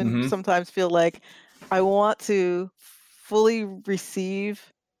often sometimes feel like I want to fully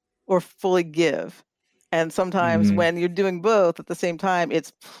receive or fully give. And sometimes when you're doing both at the same time,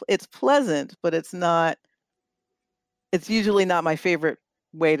 it's pleasant, but it's usually not my favorite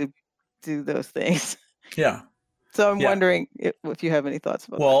way to do those things. Yeah. So I'm wondering if you have any thoughts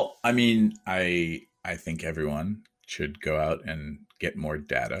about that. Well, I mean, I think everyone should go out and get more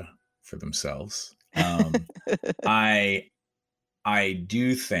data for themselves. I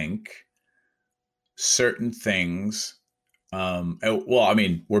do think certain things. Well, I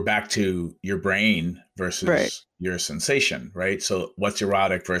mean, we're back to your brain versus your sensation, right? So what's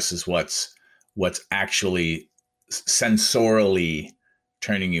erotic versus what's actually sensorially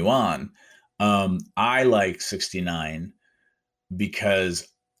turning you on. I like 69 because,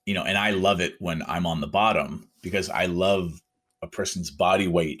 and I love it when I'm on the bottom because I love a person's body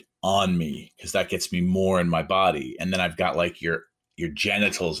weight on me because that gets me more in my body. And then I've got like your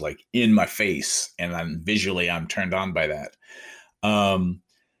genitals like in my face and I'm turned on by that.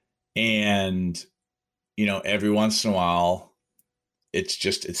 And every once in a while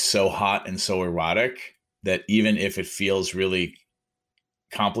it's so hot and so erotic that even if it feels really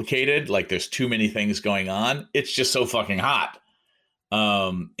complicated, like there's too many things going on, it's just so fucking hot.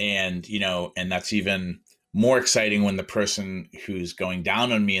 And that's even more exciting when the person who's going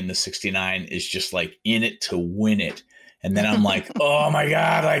down on me in the 69 is just like in it to win it. And then I'm like, oh my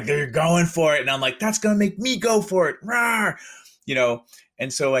God, like they're going for it. And I'm like, that's going to make me go for it. Rawr!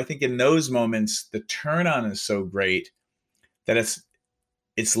 And so I think in those moments, the turn on is so great that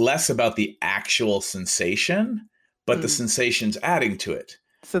it's less about the actual sensation, but the sensation's adding to it.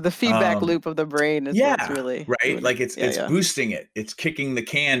 So the feedback loop of the brain is what's really right. Like it's boosting it. It's kicking the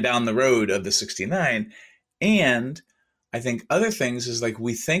can down the road of the 69. And I think other things is like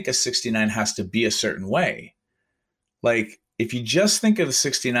we think a 69 has to be a certain way. Like if you just think of the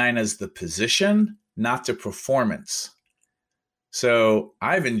 69 as the position, not the performance. So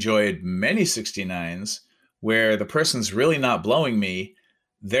I've enjoyed many 69s where the person's really not blowing me.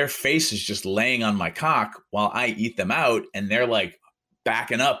 Their face is just laying on my cock while I eat them out. And they're like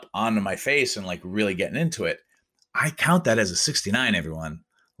backing up onto my face and like really getting into it. I count that as a 69, everyone.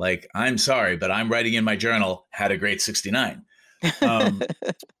 Like, I'm sorry, but I'm writing in my journal, had a great 69.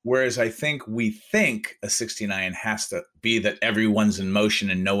 Whereas I think we think a 69 has to be that everyone's in motion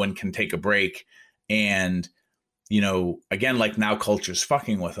and no one can take a break. And, again, like now culture's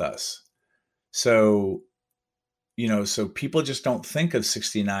fucking with us. So, so people just don't think of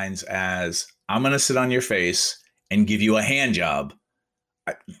 69s as I'm going to sit on your face and give you a hand job.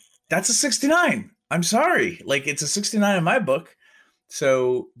 That's a 69. I'm sorry. Like it's a 69 in my book.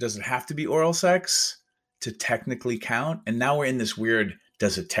 So does it have to be oral sex to technically count? And now we're in this weird,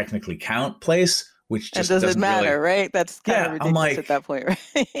 does it technically count place, which just doesn't matter, really, right? That's kind of ridiculous at that point,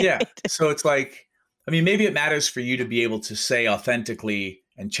 right? Yeah. So it's like, I mean, maybe it matters for you to be able to say authentically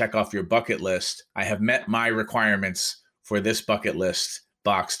and check off your bucket list. I have met my requirements for this bucket list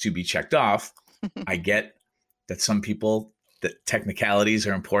box to be checked off. I get that some people, that technicalities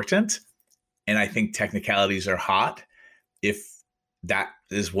are important. And I think technicalities are hot if that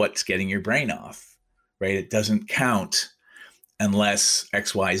is what's getting your brain off, right? It doesn't count unless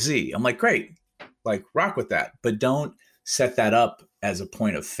XYZ. I'm like, great, like rock with that. But don't set that up as a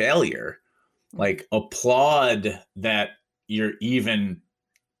point of failure. Like applaud that you're even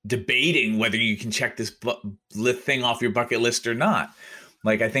debating whether you can check this thing off your bucket list or not.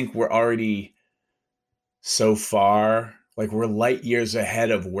 Like, I think we're already so far, like we're light years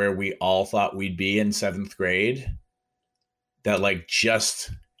ahead of where we all thought we'd be in 7th grade, that like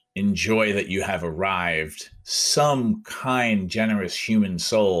just enjoy that you have arrived. Some kind, generous human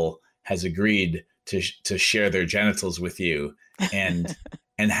soul has agreed to share their genitals with you and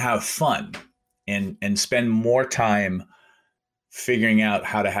have fun and spend more time figuring out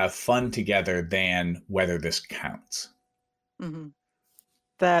how to have fun together than whether this counts. Mm-hmm.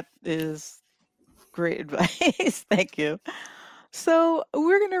 That is great advice. Thank you. So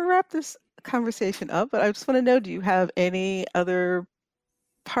we're going to wrap this conversation up, but I just want to know, do you have any other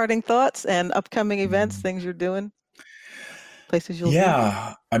parting thoughts and upcoming events, things you're doing, places you'll be?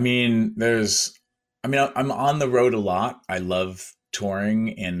 I mean, I'm on the road a lot. I love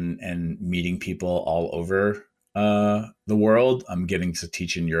touring and meeting people all over the world. I'm getting to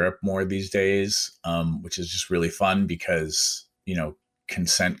teach in Europe more these days, which is just really fun because,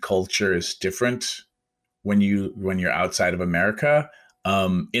 consent culture is different when you're outside of America,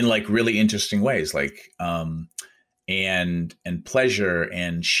 in like really interesting ways, like, and pleasure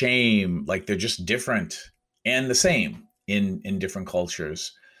and shame, like they're just different and the same in different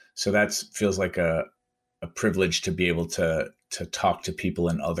cultures. So that feels like a privilege to be able to talk to people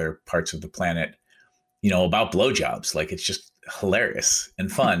in other parts of the planet, about blowjobs. Like it's just hilarious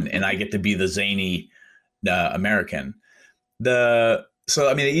and fun, and I get to be the zany American. So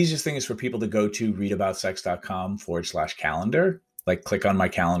I mean, the easiest thing is for people to go to readaboutsex.com/calendar, like click on my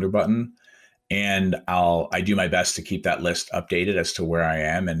calendar button, and I do my best to keep that list updated as to where I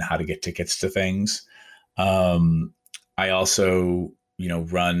am and how to get tickets to things. I also,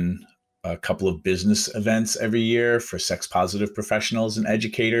 run a couple of business events every year for sex positive professionals and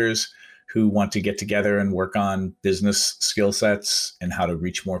educators who want to get together and work on business skill sets and how to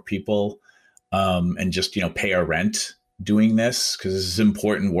reach more people, and just, pay our rent doing this, because this is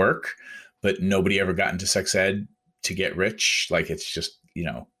important work, but nobody ever got into sex ed to get rich. Like it's just,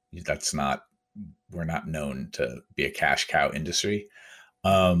 we're not known to be a cash cow industry.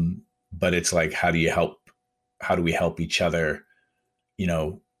 But it's like, how do we help each other,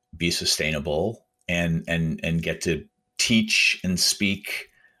 be sustainable and get to teach and speak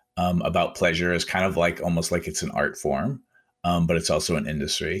about pleasure as kind of like almost like it's an art form, but it's also an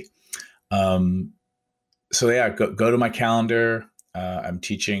industry. So yeah, go to my calendar. I'm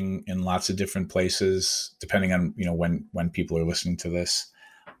teaching in lots of different places, depending on when people are listening to this,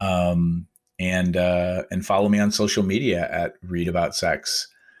 and follow me on social media at Reid About Sex.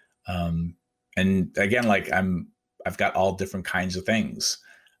 And again, like I've got all different kinds of things.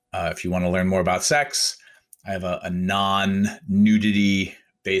 If you want to learn more about sex, I have a non-nudity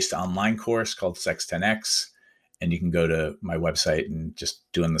based online course called Sex 10X, and you can go to my website and just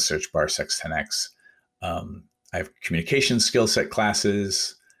do in the search bar Sex 10X. I have communication skill set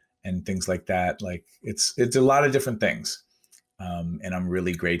classes and things like that. Like it's a lot of different things. And I'm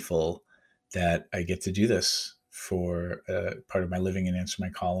really grateful that I get to do this for part of my living and answer my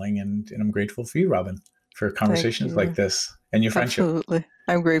calling. And I'm grateful for you, Robin, for conversations like this and your friendship. Absolutely.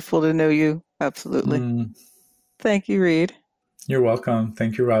 I'm grateful to know you. Absolutely. Thank you, Reid. You're welcome.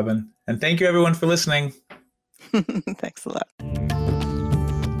 Thank you, Robin. And thank you, everyone, for listening. Thanks a lot.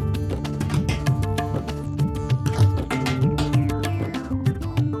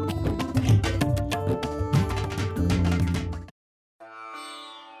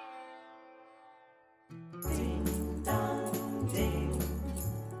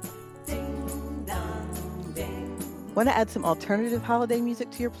 Want to add some alternative holiday music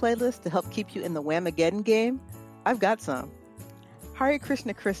to your playlist to help keep you in the Whamageddon game? I've got some. Hare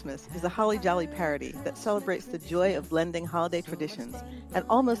Krishna Christmas is a holly jolly parody that celebrates the joy of blending holiday traditions, and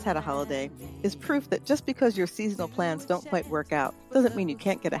Almost Had a Holiday is proof that just because your seasonal plans don't quite work out doesn't mean you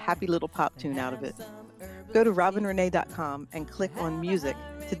can't get a happy little pop tune out of it. Go to robinrenee.com and click on music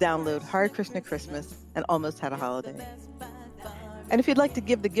to download Hare Krishna Christmas and Almost Had a Holiday. And if you'd like to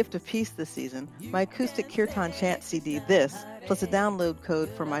give the gift of peace this season, my acoustic kirtan chant CD, This, plus a download code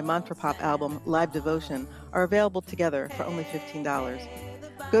for my mantra pop album, Live Devotion, are available together for only $15.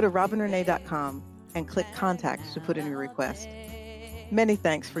 Go to robinrenee.com and click Contact to put in your request. Many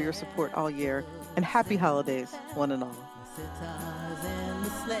thanks for your support all year, and happy holidays, one and all.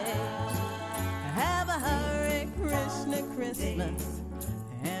 Have a Hare Krishna Christmas,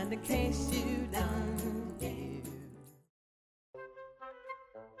 and in case you don't hear.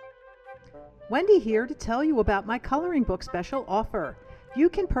 Wendy here to tell you about my coloring book special offer. You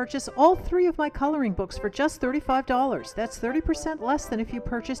can purchase all 3 of my coloring books for just $35. That's 30% less than if you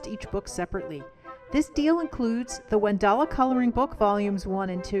purchased each book separately. This deal includes the Wendala Coloring Book Volumes 1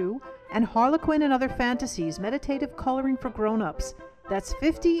 and 2 and Harlequin and Other Fantasies Meditative Coloring for Grown-Ups. That's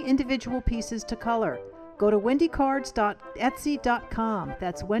 50 individual pieces to color. Go to wendycards.etsy.com.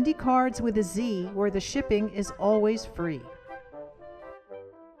 That's Wendy Cards with a Z, where the shipping is always free.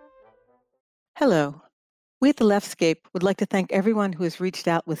 Hello. We at The Leftscape would like to thank everyone who has reached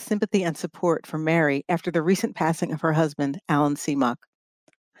out with sympathy and support for Mary after the recent passing of her husband, Alan Seamuck.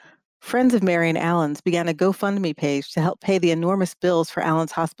 Friends of Mary and Alan's began a GoFundMe page to help pay the enormous bills for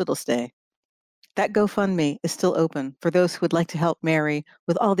Alan's hospital stay. That GoFundMe is still open for those who would like to help Mary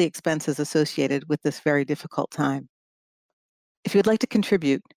with all the expenses associated with this very difficult time. If you would like to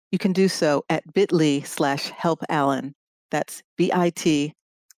contribute, you can do so at bit.ly/helpalan. That's bit.ly/helpalan.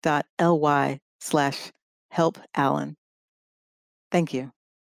 bit.ly/helpalan. Thank you.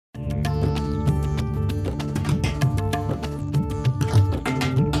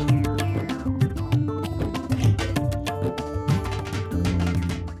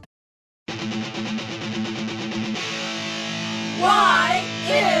 Why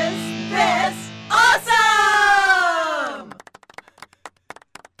is this awesome?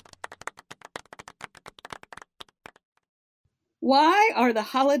 Why are the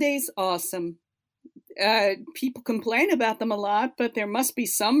holidays awesome? People complain about them a lot, but there must be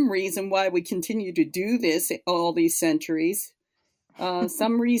some reason why we continue to do this all these centuries.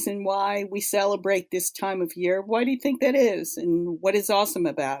 Some reason why we celebrate this time of year. Why do you think that is? And what is awesome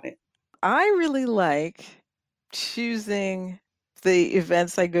about it? I really like choosing the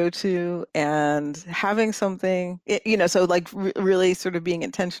events I go to and having something, so like really sort of being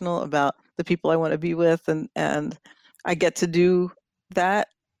intentional about the people I want to be with. And I get to do that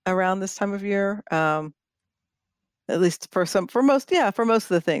around this time of year. At least for most of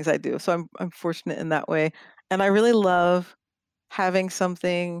the things I do. So I'm fortunate in that way. And I really love having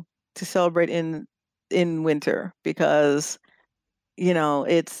something to celebrate in winter because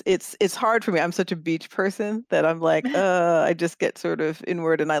it's hard for me. I'm such a beach person that I'm like, I just get sort of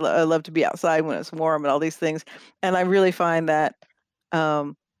inward, and I love to be outside when it's warm and all these things. And I really find that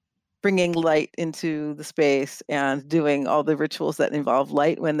bringing light into the space and doing all the rituals that involve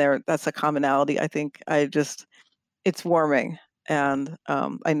light that's a commonality. I think it's warming. And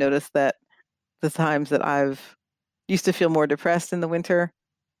I noticed that the times that I've used to feel more depressed in the winter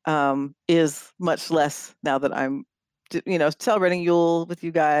is much less now that I'm celebrating Yule with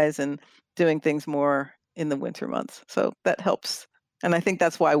you guys and doing things more in the winter months. So that helps. And I think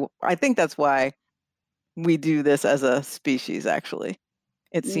that's why we do this as a species, actually.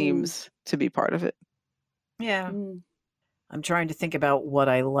 It seems to be part of it. Yeah. I'm trying to think about what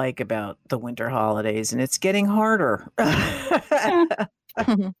I like about the winter holidays, and it's getting harder. No,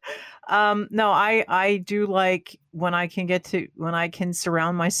 I do like when I can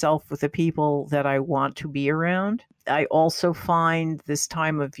surround myself with the people that I want to be around. I also find this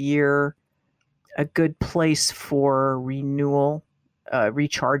time of year a good place for renewal,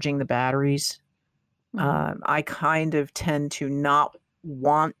 recharging the batteries. I kind of tend to not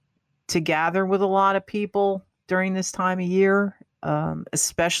want to gather with a lot of people during this time of year,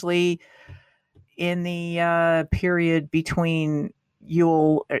 especially in the period between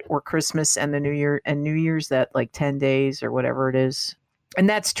Yule or Christmas and the New Year and New Year's, that like 10 days or whatever it is. And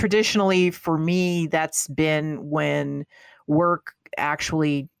that's traditionally for me, that's been when work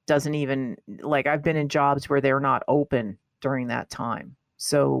actually doesn't even, like, I've been in jobs where they're not open during that time.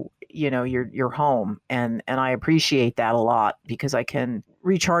 So, you're home, and I appreciate that a lot because I can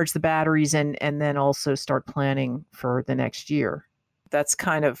recharge the batteries and then also start planning for the next year. That's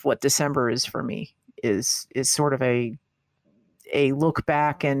kind of what December is for me, is sort of a look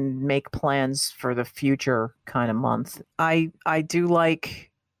back and make plans for the future kind of month. I do like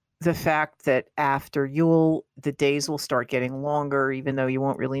the fact that after Yule, the days will start getting longer, even though you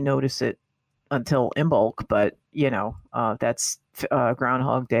won't really notice it until Imbolc. But, that's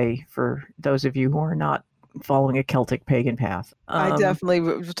Groundhog Day for those of you who are not following a Celtic pagan path. I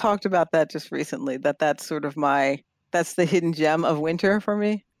definitely talked about that just recently, that's sort of that's the hidden gem of winter for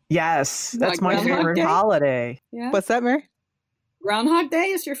me. Yes, that's my favorite holiday. Yeah. What's that, Mary? Groundhog Day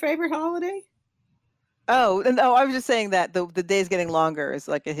is your favorite holiday? Oh, no, I was just saying that the days getting longer is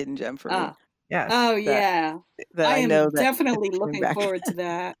like a hidden gem for me. Yes. Oh, yeah. I am definitely looking forward to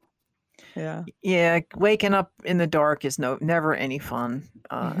that. Yeah. Yeah. Waking up in the dark is never any fun.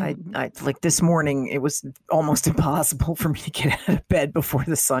 I like this morning, it was almost impossible for me to get out of bed before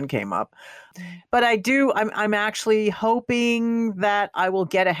the sun came up. But I'm actually hoping that I will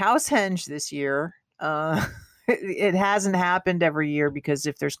get a house henge this year. It hasn't happened every year because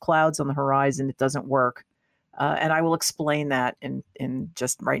if there's clouds on the horizon, it doesn't work. And I will explain that in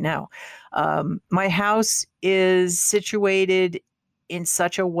just right now. My house is situated in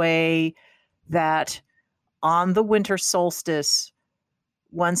such a way that on the winter solstice,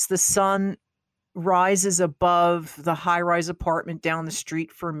 once the sun rises above the high-rise apartment down the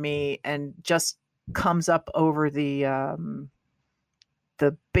street from me and just comes up over the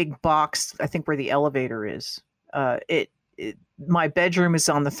big box, I think where the elevator is. My bedroom is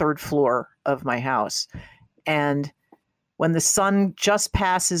on the third floor of my house. And when the sun just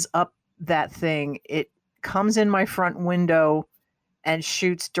passes up that thing, it comes in my front window and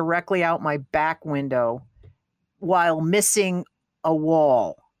shoots directly out my back window while missing a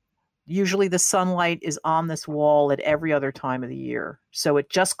wall. Usually the sunlight is on this wall at every other time of the year. So it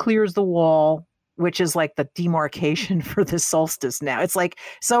just clears the wall which is like the demarcation for the solstice now. It's like,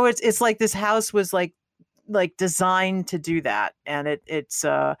 so it's like this house was like designed to do that. And it's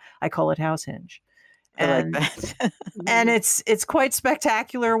I call it house hinge. And, I like that. and it's quite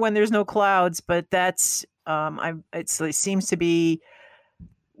spectacular when there's no clouds, but that's, it seems to be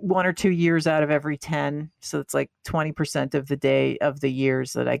 1 or 2 years out of every 10. So it's like 20% of the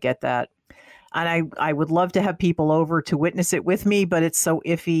years that I get that. And I would love to have people over to witness it with me, but it's so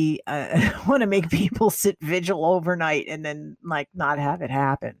iffy. I want to make people sit vigil overnight and then like not have it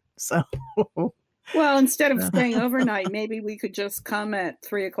happen. So, well, instead of staying overnight, maybe we could just come at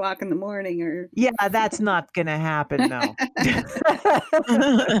 3:00 in the morning, or yeah, that's not going to happen.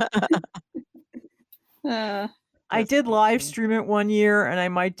 No. I did live stream it one year, and I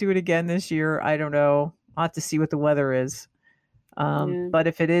might do it again this year. I don't know. I'll have to see what the weather is. But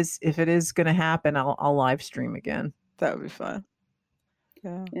if it is going to happen, I'll live stream again. That would be fun.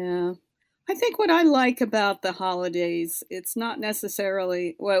 Yeah. I think what I like about the holidays, it's not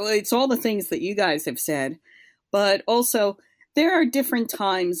necessarily, well, it's all the things that you guys have said, but also there are different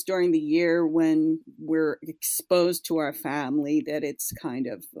times during the year when we're exposed to our family that it's kind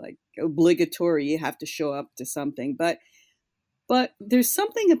of like obligatory. You have to show up to something. But there's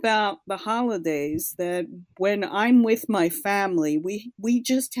something about the holidays that when I'm with my family, we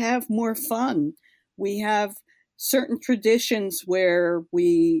just have more fun. We have certain traditions where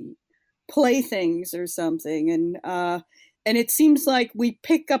we play things or something. And it seems like we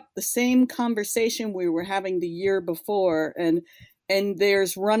pick up the same conversation we were having the year before, and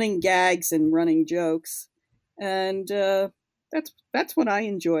there's running gags and running jokes, and that's what I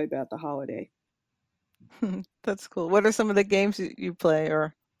enjoy about the holiday. That's cool. What are some of the games you play?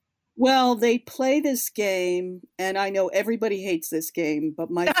 Or well, they play this game, and I know everybody hates this game, but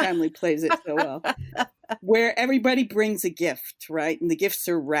my family plays it so well, where everybody brings a gift, right, and the gifts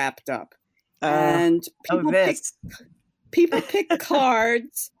are wrapped up, and people pick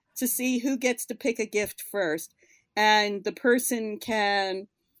cards to see who gets to pick a gift first. And the person can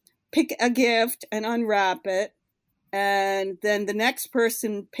pick a gift and unwrap it. And then the next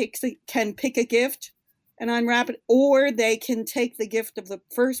person can pick a gift and unwrap it. Or they can take the gift of the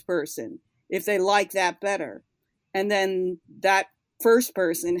first person if they like that better. And then that first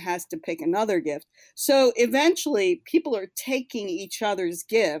person has to pick another gift. So eventually people are taking each other's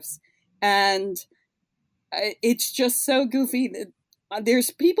gifts. And it's just so goofy that there's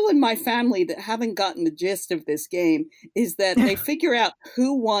people in my family that haven't gotten the gist of this game, is that they figure out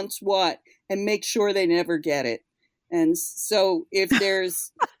who wants what and make sure they never get it. And so if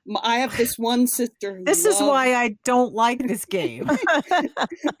there's, I have this one sister who this is why I don't like this game.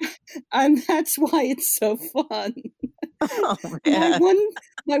 And that's why it's so fun. Oh, man.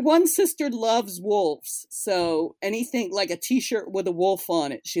 My one sister loves wolves. So anything like a t-shirt with a wolf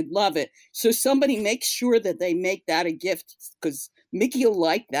on it, she'd love it. So somebody makes sure that they make that a gift, because Mickey will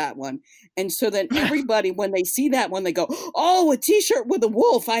like that one. And so then everybody, when they see that one, they go, oh, a t-shirt with a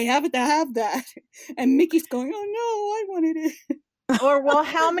wolf. I have to have that. And Mickey's going, oh, no, I wanted it. Or, well,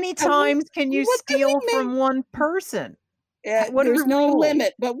 how many times can you steal from one person? There's no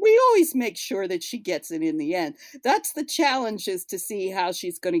limit, but we always make sure that she gets it in the end. That's the challenge, is to see how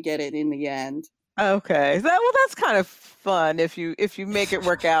she's going to get it in the end. Okay, that's kind of fun if you make it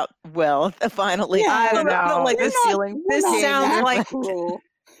work out well. Finally, I don't know. I don't like this ceiling. This sounds like cruel.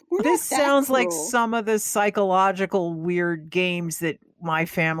 This sounds like some of the psychological weird games that my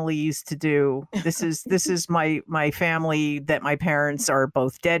family used to do. This is my family that my parents are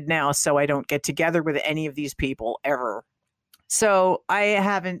both dead now, so I don't get together with any of these people ever. So I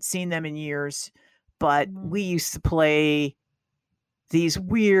haven't seen them in years, but we used to play these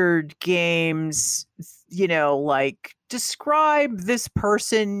weird games, like describe this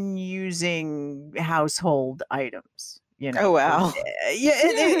person using household items. Oh, wow. Yeah,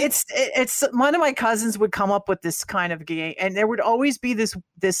 it's one of my cousins would come up with this kind of game, and there would always be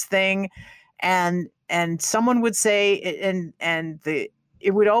this thing, and someone would say,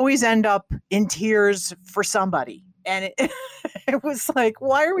 it would always end up in tears for somebody. And it was like,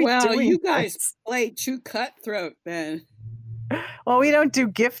 why are we doing Well, you this? guys play True Cutthroat then. Well, we don't do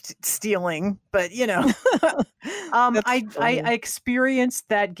gift stealing, but I experienced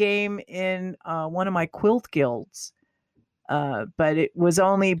that game in one of my quilt guilds. But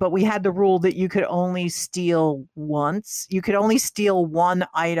we had the rule that you could only steal once. You could only steal one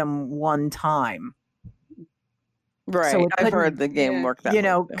item one time. Right. So I've heard the game work that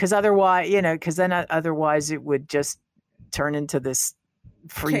way. Because otherwise it would just turn into this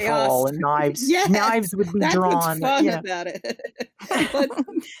free Chaos. fall, and knives would be That's drawn. what's fun about it. But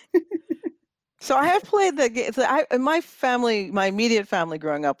So I have played the game. So my immediate family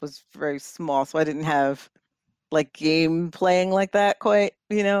growing up was very small, so I didn't have like game playing like that quite.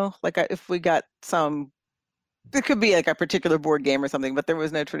 Like if we got some, it could be like a particular board game or something, but there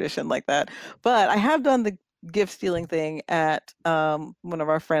was no tradition like that. But I have done the gift stealing thing at one of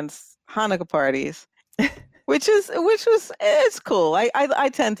our friends' Hanukkah parties, which was it's cool. I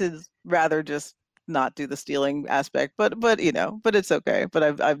tend to rather just not do the stealing aspect, but it's okay.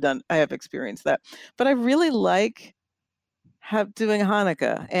 But I have experienced that. But I really like doing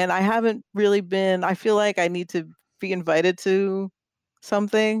Hanukkah, and I haven't really been. I feel like I need to be invited to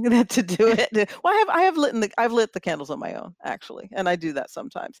something to do it. Well, I've lit the candles on my own actually, and I do that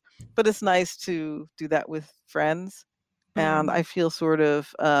sometimes. But it's nice to do that with friends, and I feel sort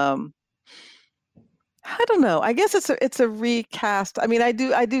of I don't know. I guess it's a recast. I mean, I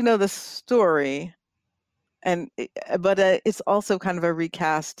do know the story, but it's also kind of a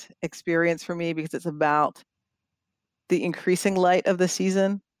recast experience for me because it's about the increasing light of the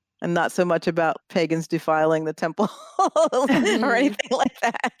season and not so much about pagans defiling the temple or anything like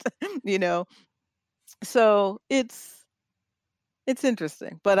that. So it's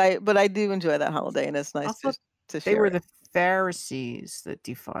interesting, but I do enjoy that holiday, and it's nice to share. They were the Pharisees that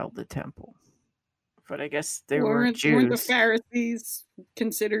defiled the temple, but I guess they weren't Jews. Weren't the Pharisees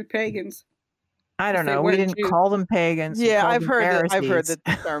considered pagans? I don't know. We didn't call them pagans. Yeah, I've heard the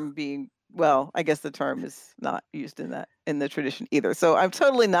term being. Well, I guess the term is not used in the tradition either. So I'm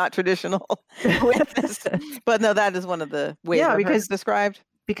totally not traditional with this. But no, that is one of the ways I've heard it described.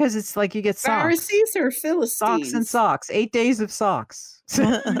 Because it's like you get socks. Pharisees or Philistines? Socks and socks. 8 days of socks.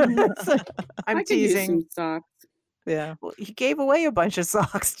 I'm teasing. Some socks. Yeah. Well, he gave away a bunch of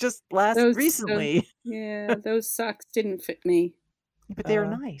socks just recently. Those socks didn't fit me. But they were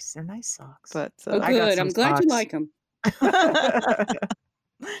nice. They're nice socks. But good. I'm glad you like them.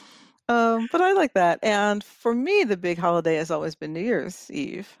 But I like that. And for me, the big holiday has always been New Year's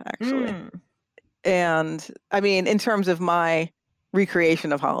Eve, actually. And I mean, in terms of my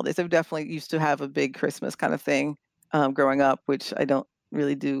recreation of holidays, I've definitely used to have a big Christmas kind of thing growing up, which I don't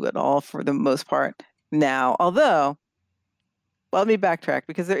really do at all for the most part now. Although, well, let me backtrack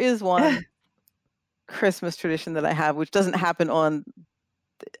because there is one Christmas tradition that I have, which doesn't happen on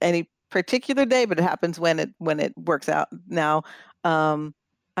any particular day, but it happens when it works out. Now,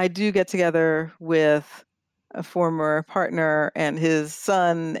 I do get together with a former partner and his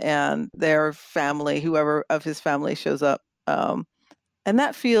son and their family, whoever of his family shows up. And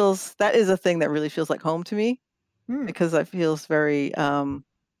that is a thing that really feels like home to me because it feels very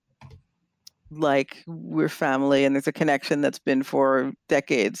like we're family and there's a connection that's been for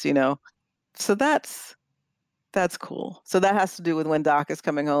decades, So that's cool. So that has to do with when Doc is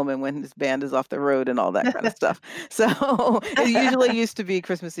coming home and when his band is off the road and all that kind of stuff. So it usually used to be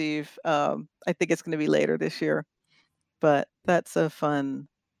Christmas Eve. I think it's going to be later this year, but that's a fun,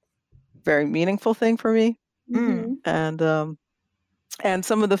 very meaningful thing for me. Mm-hmm. And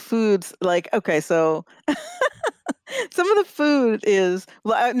some of the foods, so some of the food is,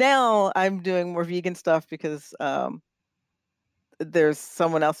 well, now I'm doing more vegan stuff because there's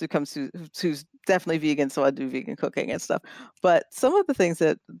someone else who comes who's definitely vegan, so I do vegan cooking and stuff. But some of the things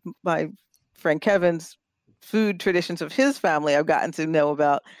that my friend Kevin's food traditions of his family I've gotten to know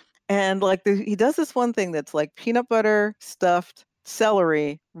about, and he does this one thing that's like peanut butter stuffed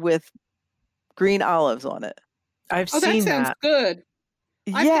celery with green olives on it. I've seen that. That sounds good.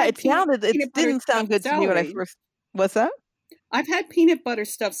 Yeah, it didn't sound good to me when I first. What's that? I've had peanut butter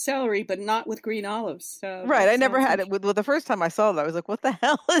stuffed celery, but not with green olives. So right, I never had it. With the first time I saw it, I was like, "What the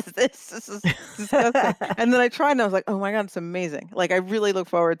hell is this? This is disgusting." And then I tried, and I was like, "Oh my god, it's amazing!" Like I really look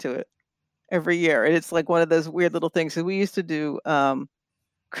forward to it every year, and it's like one of those weird little things. So we used to do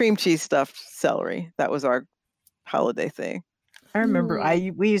cream cheese stuffed celery. That was our holiday thing. I remember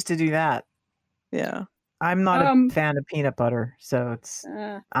we used to do that. Yeah, I'm not a fan of peanut butter, so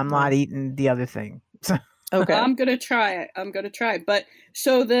I'm not eating the other thing. Okay. I'm going to try it. But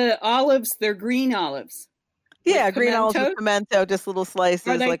so the olives, they're green olives. Yeah, green olives with pimento, just little slices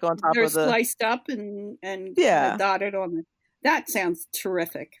on top of the... They're sliced up and dotted on the... That sounds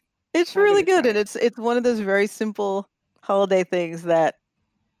terrific. It's really good, and it's one of those very simple holiday things that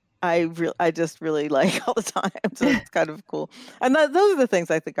I just really like all the time. So it's kind of cool. And those are the things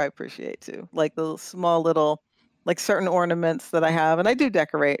I think I appreciate too. Like the small little, like certain ornaments that I have, and I do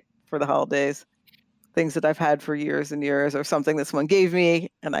decorate for the holidays. Things that I've had for years and years, or something that someone gave me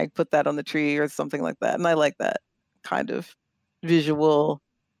and I put that on the tree or something like that. And I like that kind of visual.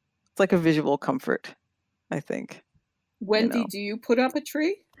 It's like a visual comfort, I think. Wendy, do you put up a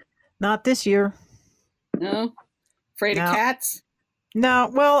tree? Not this year. No? Afraid of cats? No,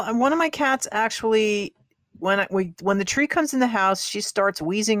 well, one of my cats actually, when the tree comes in the house, she starts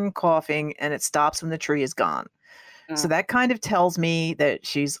wheezing and coughing, and it stops when the tree is gone. So that kind of tells me that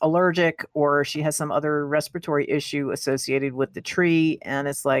she's allergic or she has some other respiratory issue associated with the tree. And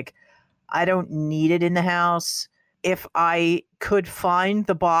it's like, I don't need it in the house. If I could find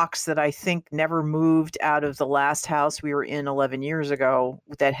the box that I think never moved out of the last house we were in 11 years ago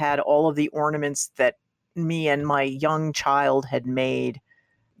that had all of the ornaments that me and my young child had made,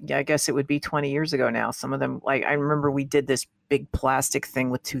 yeah, I guess it would be 20 years ago now. Some of them, like I remember we did this big plastic thing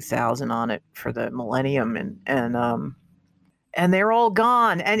with 2000 on it for the millennium, and they're all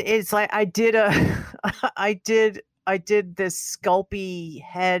gone. And it's like I did this sculpey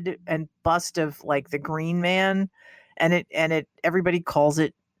head and bust of like the Green Man, and it everybody calls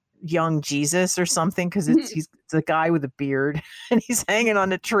it young Jesus or something because he's a guy with a beard and he's hanging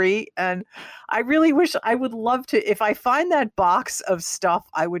on a tree. And I really wish, I would love to, if I find that box of stuff,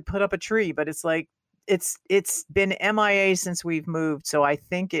 I would put up a tree, but it's like it's been MIA since we've moved, so I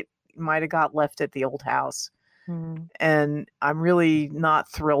think it might have got left at the old house. And I'm really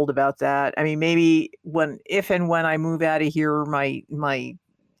not thrilled about that. I mean, maybe if and when I move out of here, my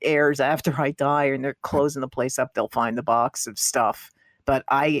heirs after I die and they're closing the place up, they'll find the box of stuff. But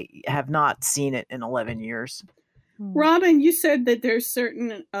I have not seen it in 11 years. Robin, you said that there's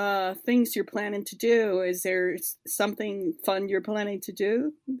certain things you're planning to do. Is there something fun you're planning to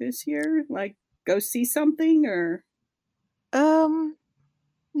do this year? Like go see something or?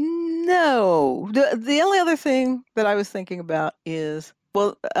 No. The only other thing that I was thinking about is,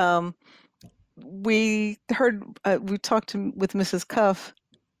 well, we talked with Mrs. Cuff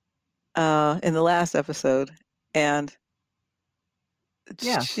in the last episode, and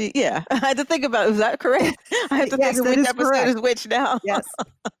yeah, I had to think about it. Is that correct? I have to think of which episode is which now. Yes.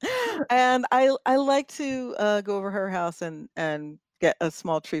 And I like to go over her house and get a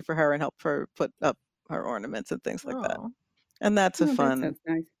small tree for her and help her put up her ornaments and things like that. And that's a fun.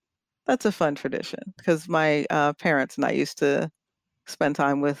 That's a fun tradition because my parents and I used to spend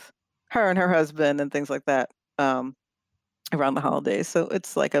time with her and her husband and things like that around the holidays. So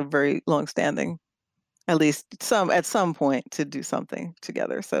it's like a very long-standing, at least at some point, to do something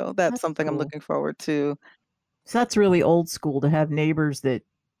together. So that's something cool. I'm looking forward to. So that's really old school to have neighbors that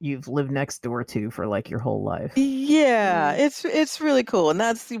you've lived next door to for like your whole life. Yeah, it's really cool. And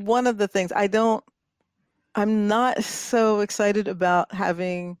that's one of the things I'm not so excited about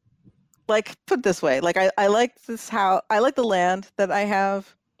having, like, put it this way, like I like this house, I like the land that I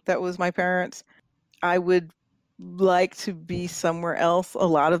have that was my parents'. I would like to be somewhere else a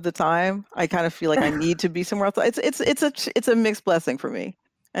lot of the time. I kind of feel like I need to be somewhere else. It's a mixed blessing for me,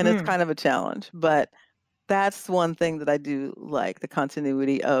 and it's kind of a challenge. But that's one thing that I do like, the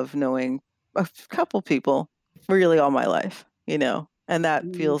continuity of knowing a couple people really all my life, and that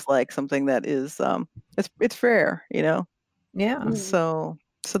feels like something that is it's rare, Yeah. So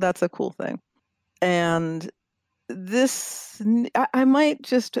that's a cool thing. And this, I might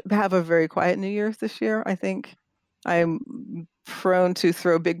just have a very quiet New Year's this year. I think I'm prone to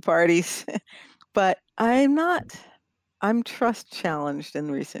throw big parties, but I'm trust challenged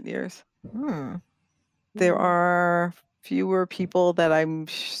in recent years. There are fewer people that I'm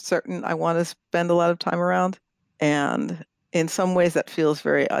certain I want to spend a lot of time around. And in some ways that feels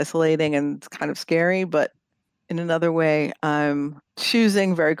very isolating and kind of scary, but in another way, I'm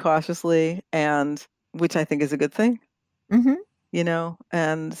choosing very cautiously, and which I think is a good thing,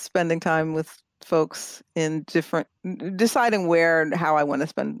 and spending time with folks in deciding where and how I want to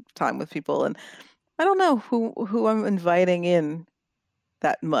spend time with people. And I don't know who I'm inviting in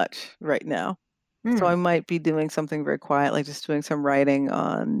that much right now. So I might be doing something very quiet, like just doing some writing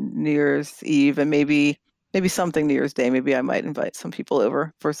on New Year's Eve, and maybe something New Year's Day. Maybe I might invite some people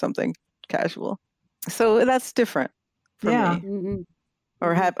over for something casual. So that's different for me.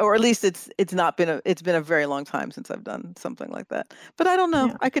 Or at least it's been a very long time since I've done something like that. But I don't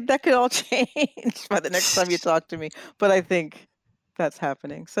know. Yeah. That could all change by the next time you talk to me. But I think that's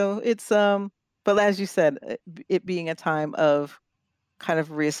happening. So it's but as you said, it being a time of kind of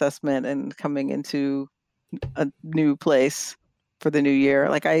reassessment and coming into a new place for the new year.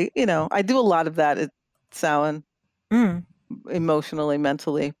 Like I do a lot of that at Samhain, emotionally,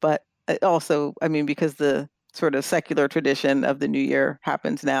 mentally, but also, I mean, because the sort of secular tradition of the new year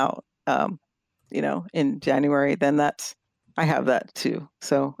happens now, in January, then I have that too.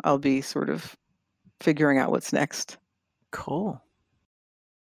 So I'll be sort of figuring out what's next. Cool.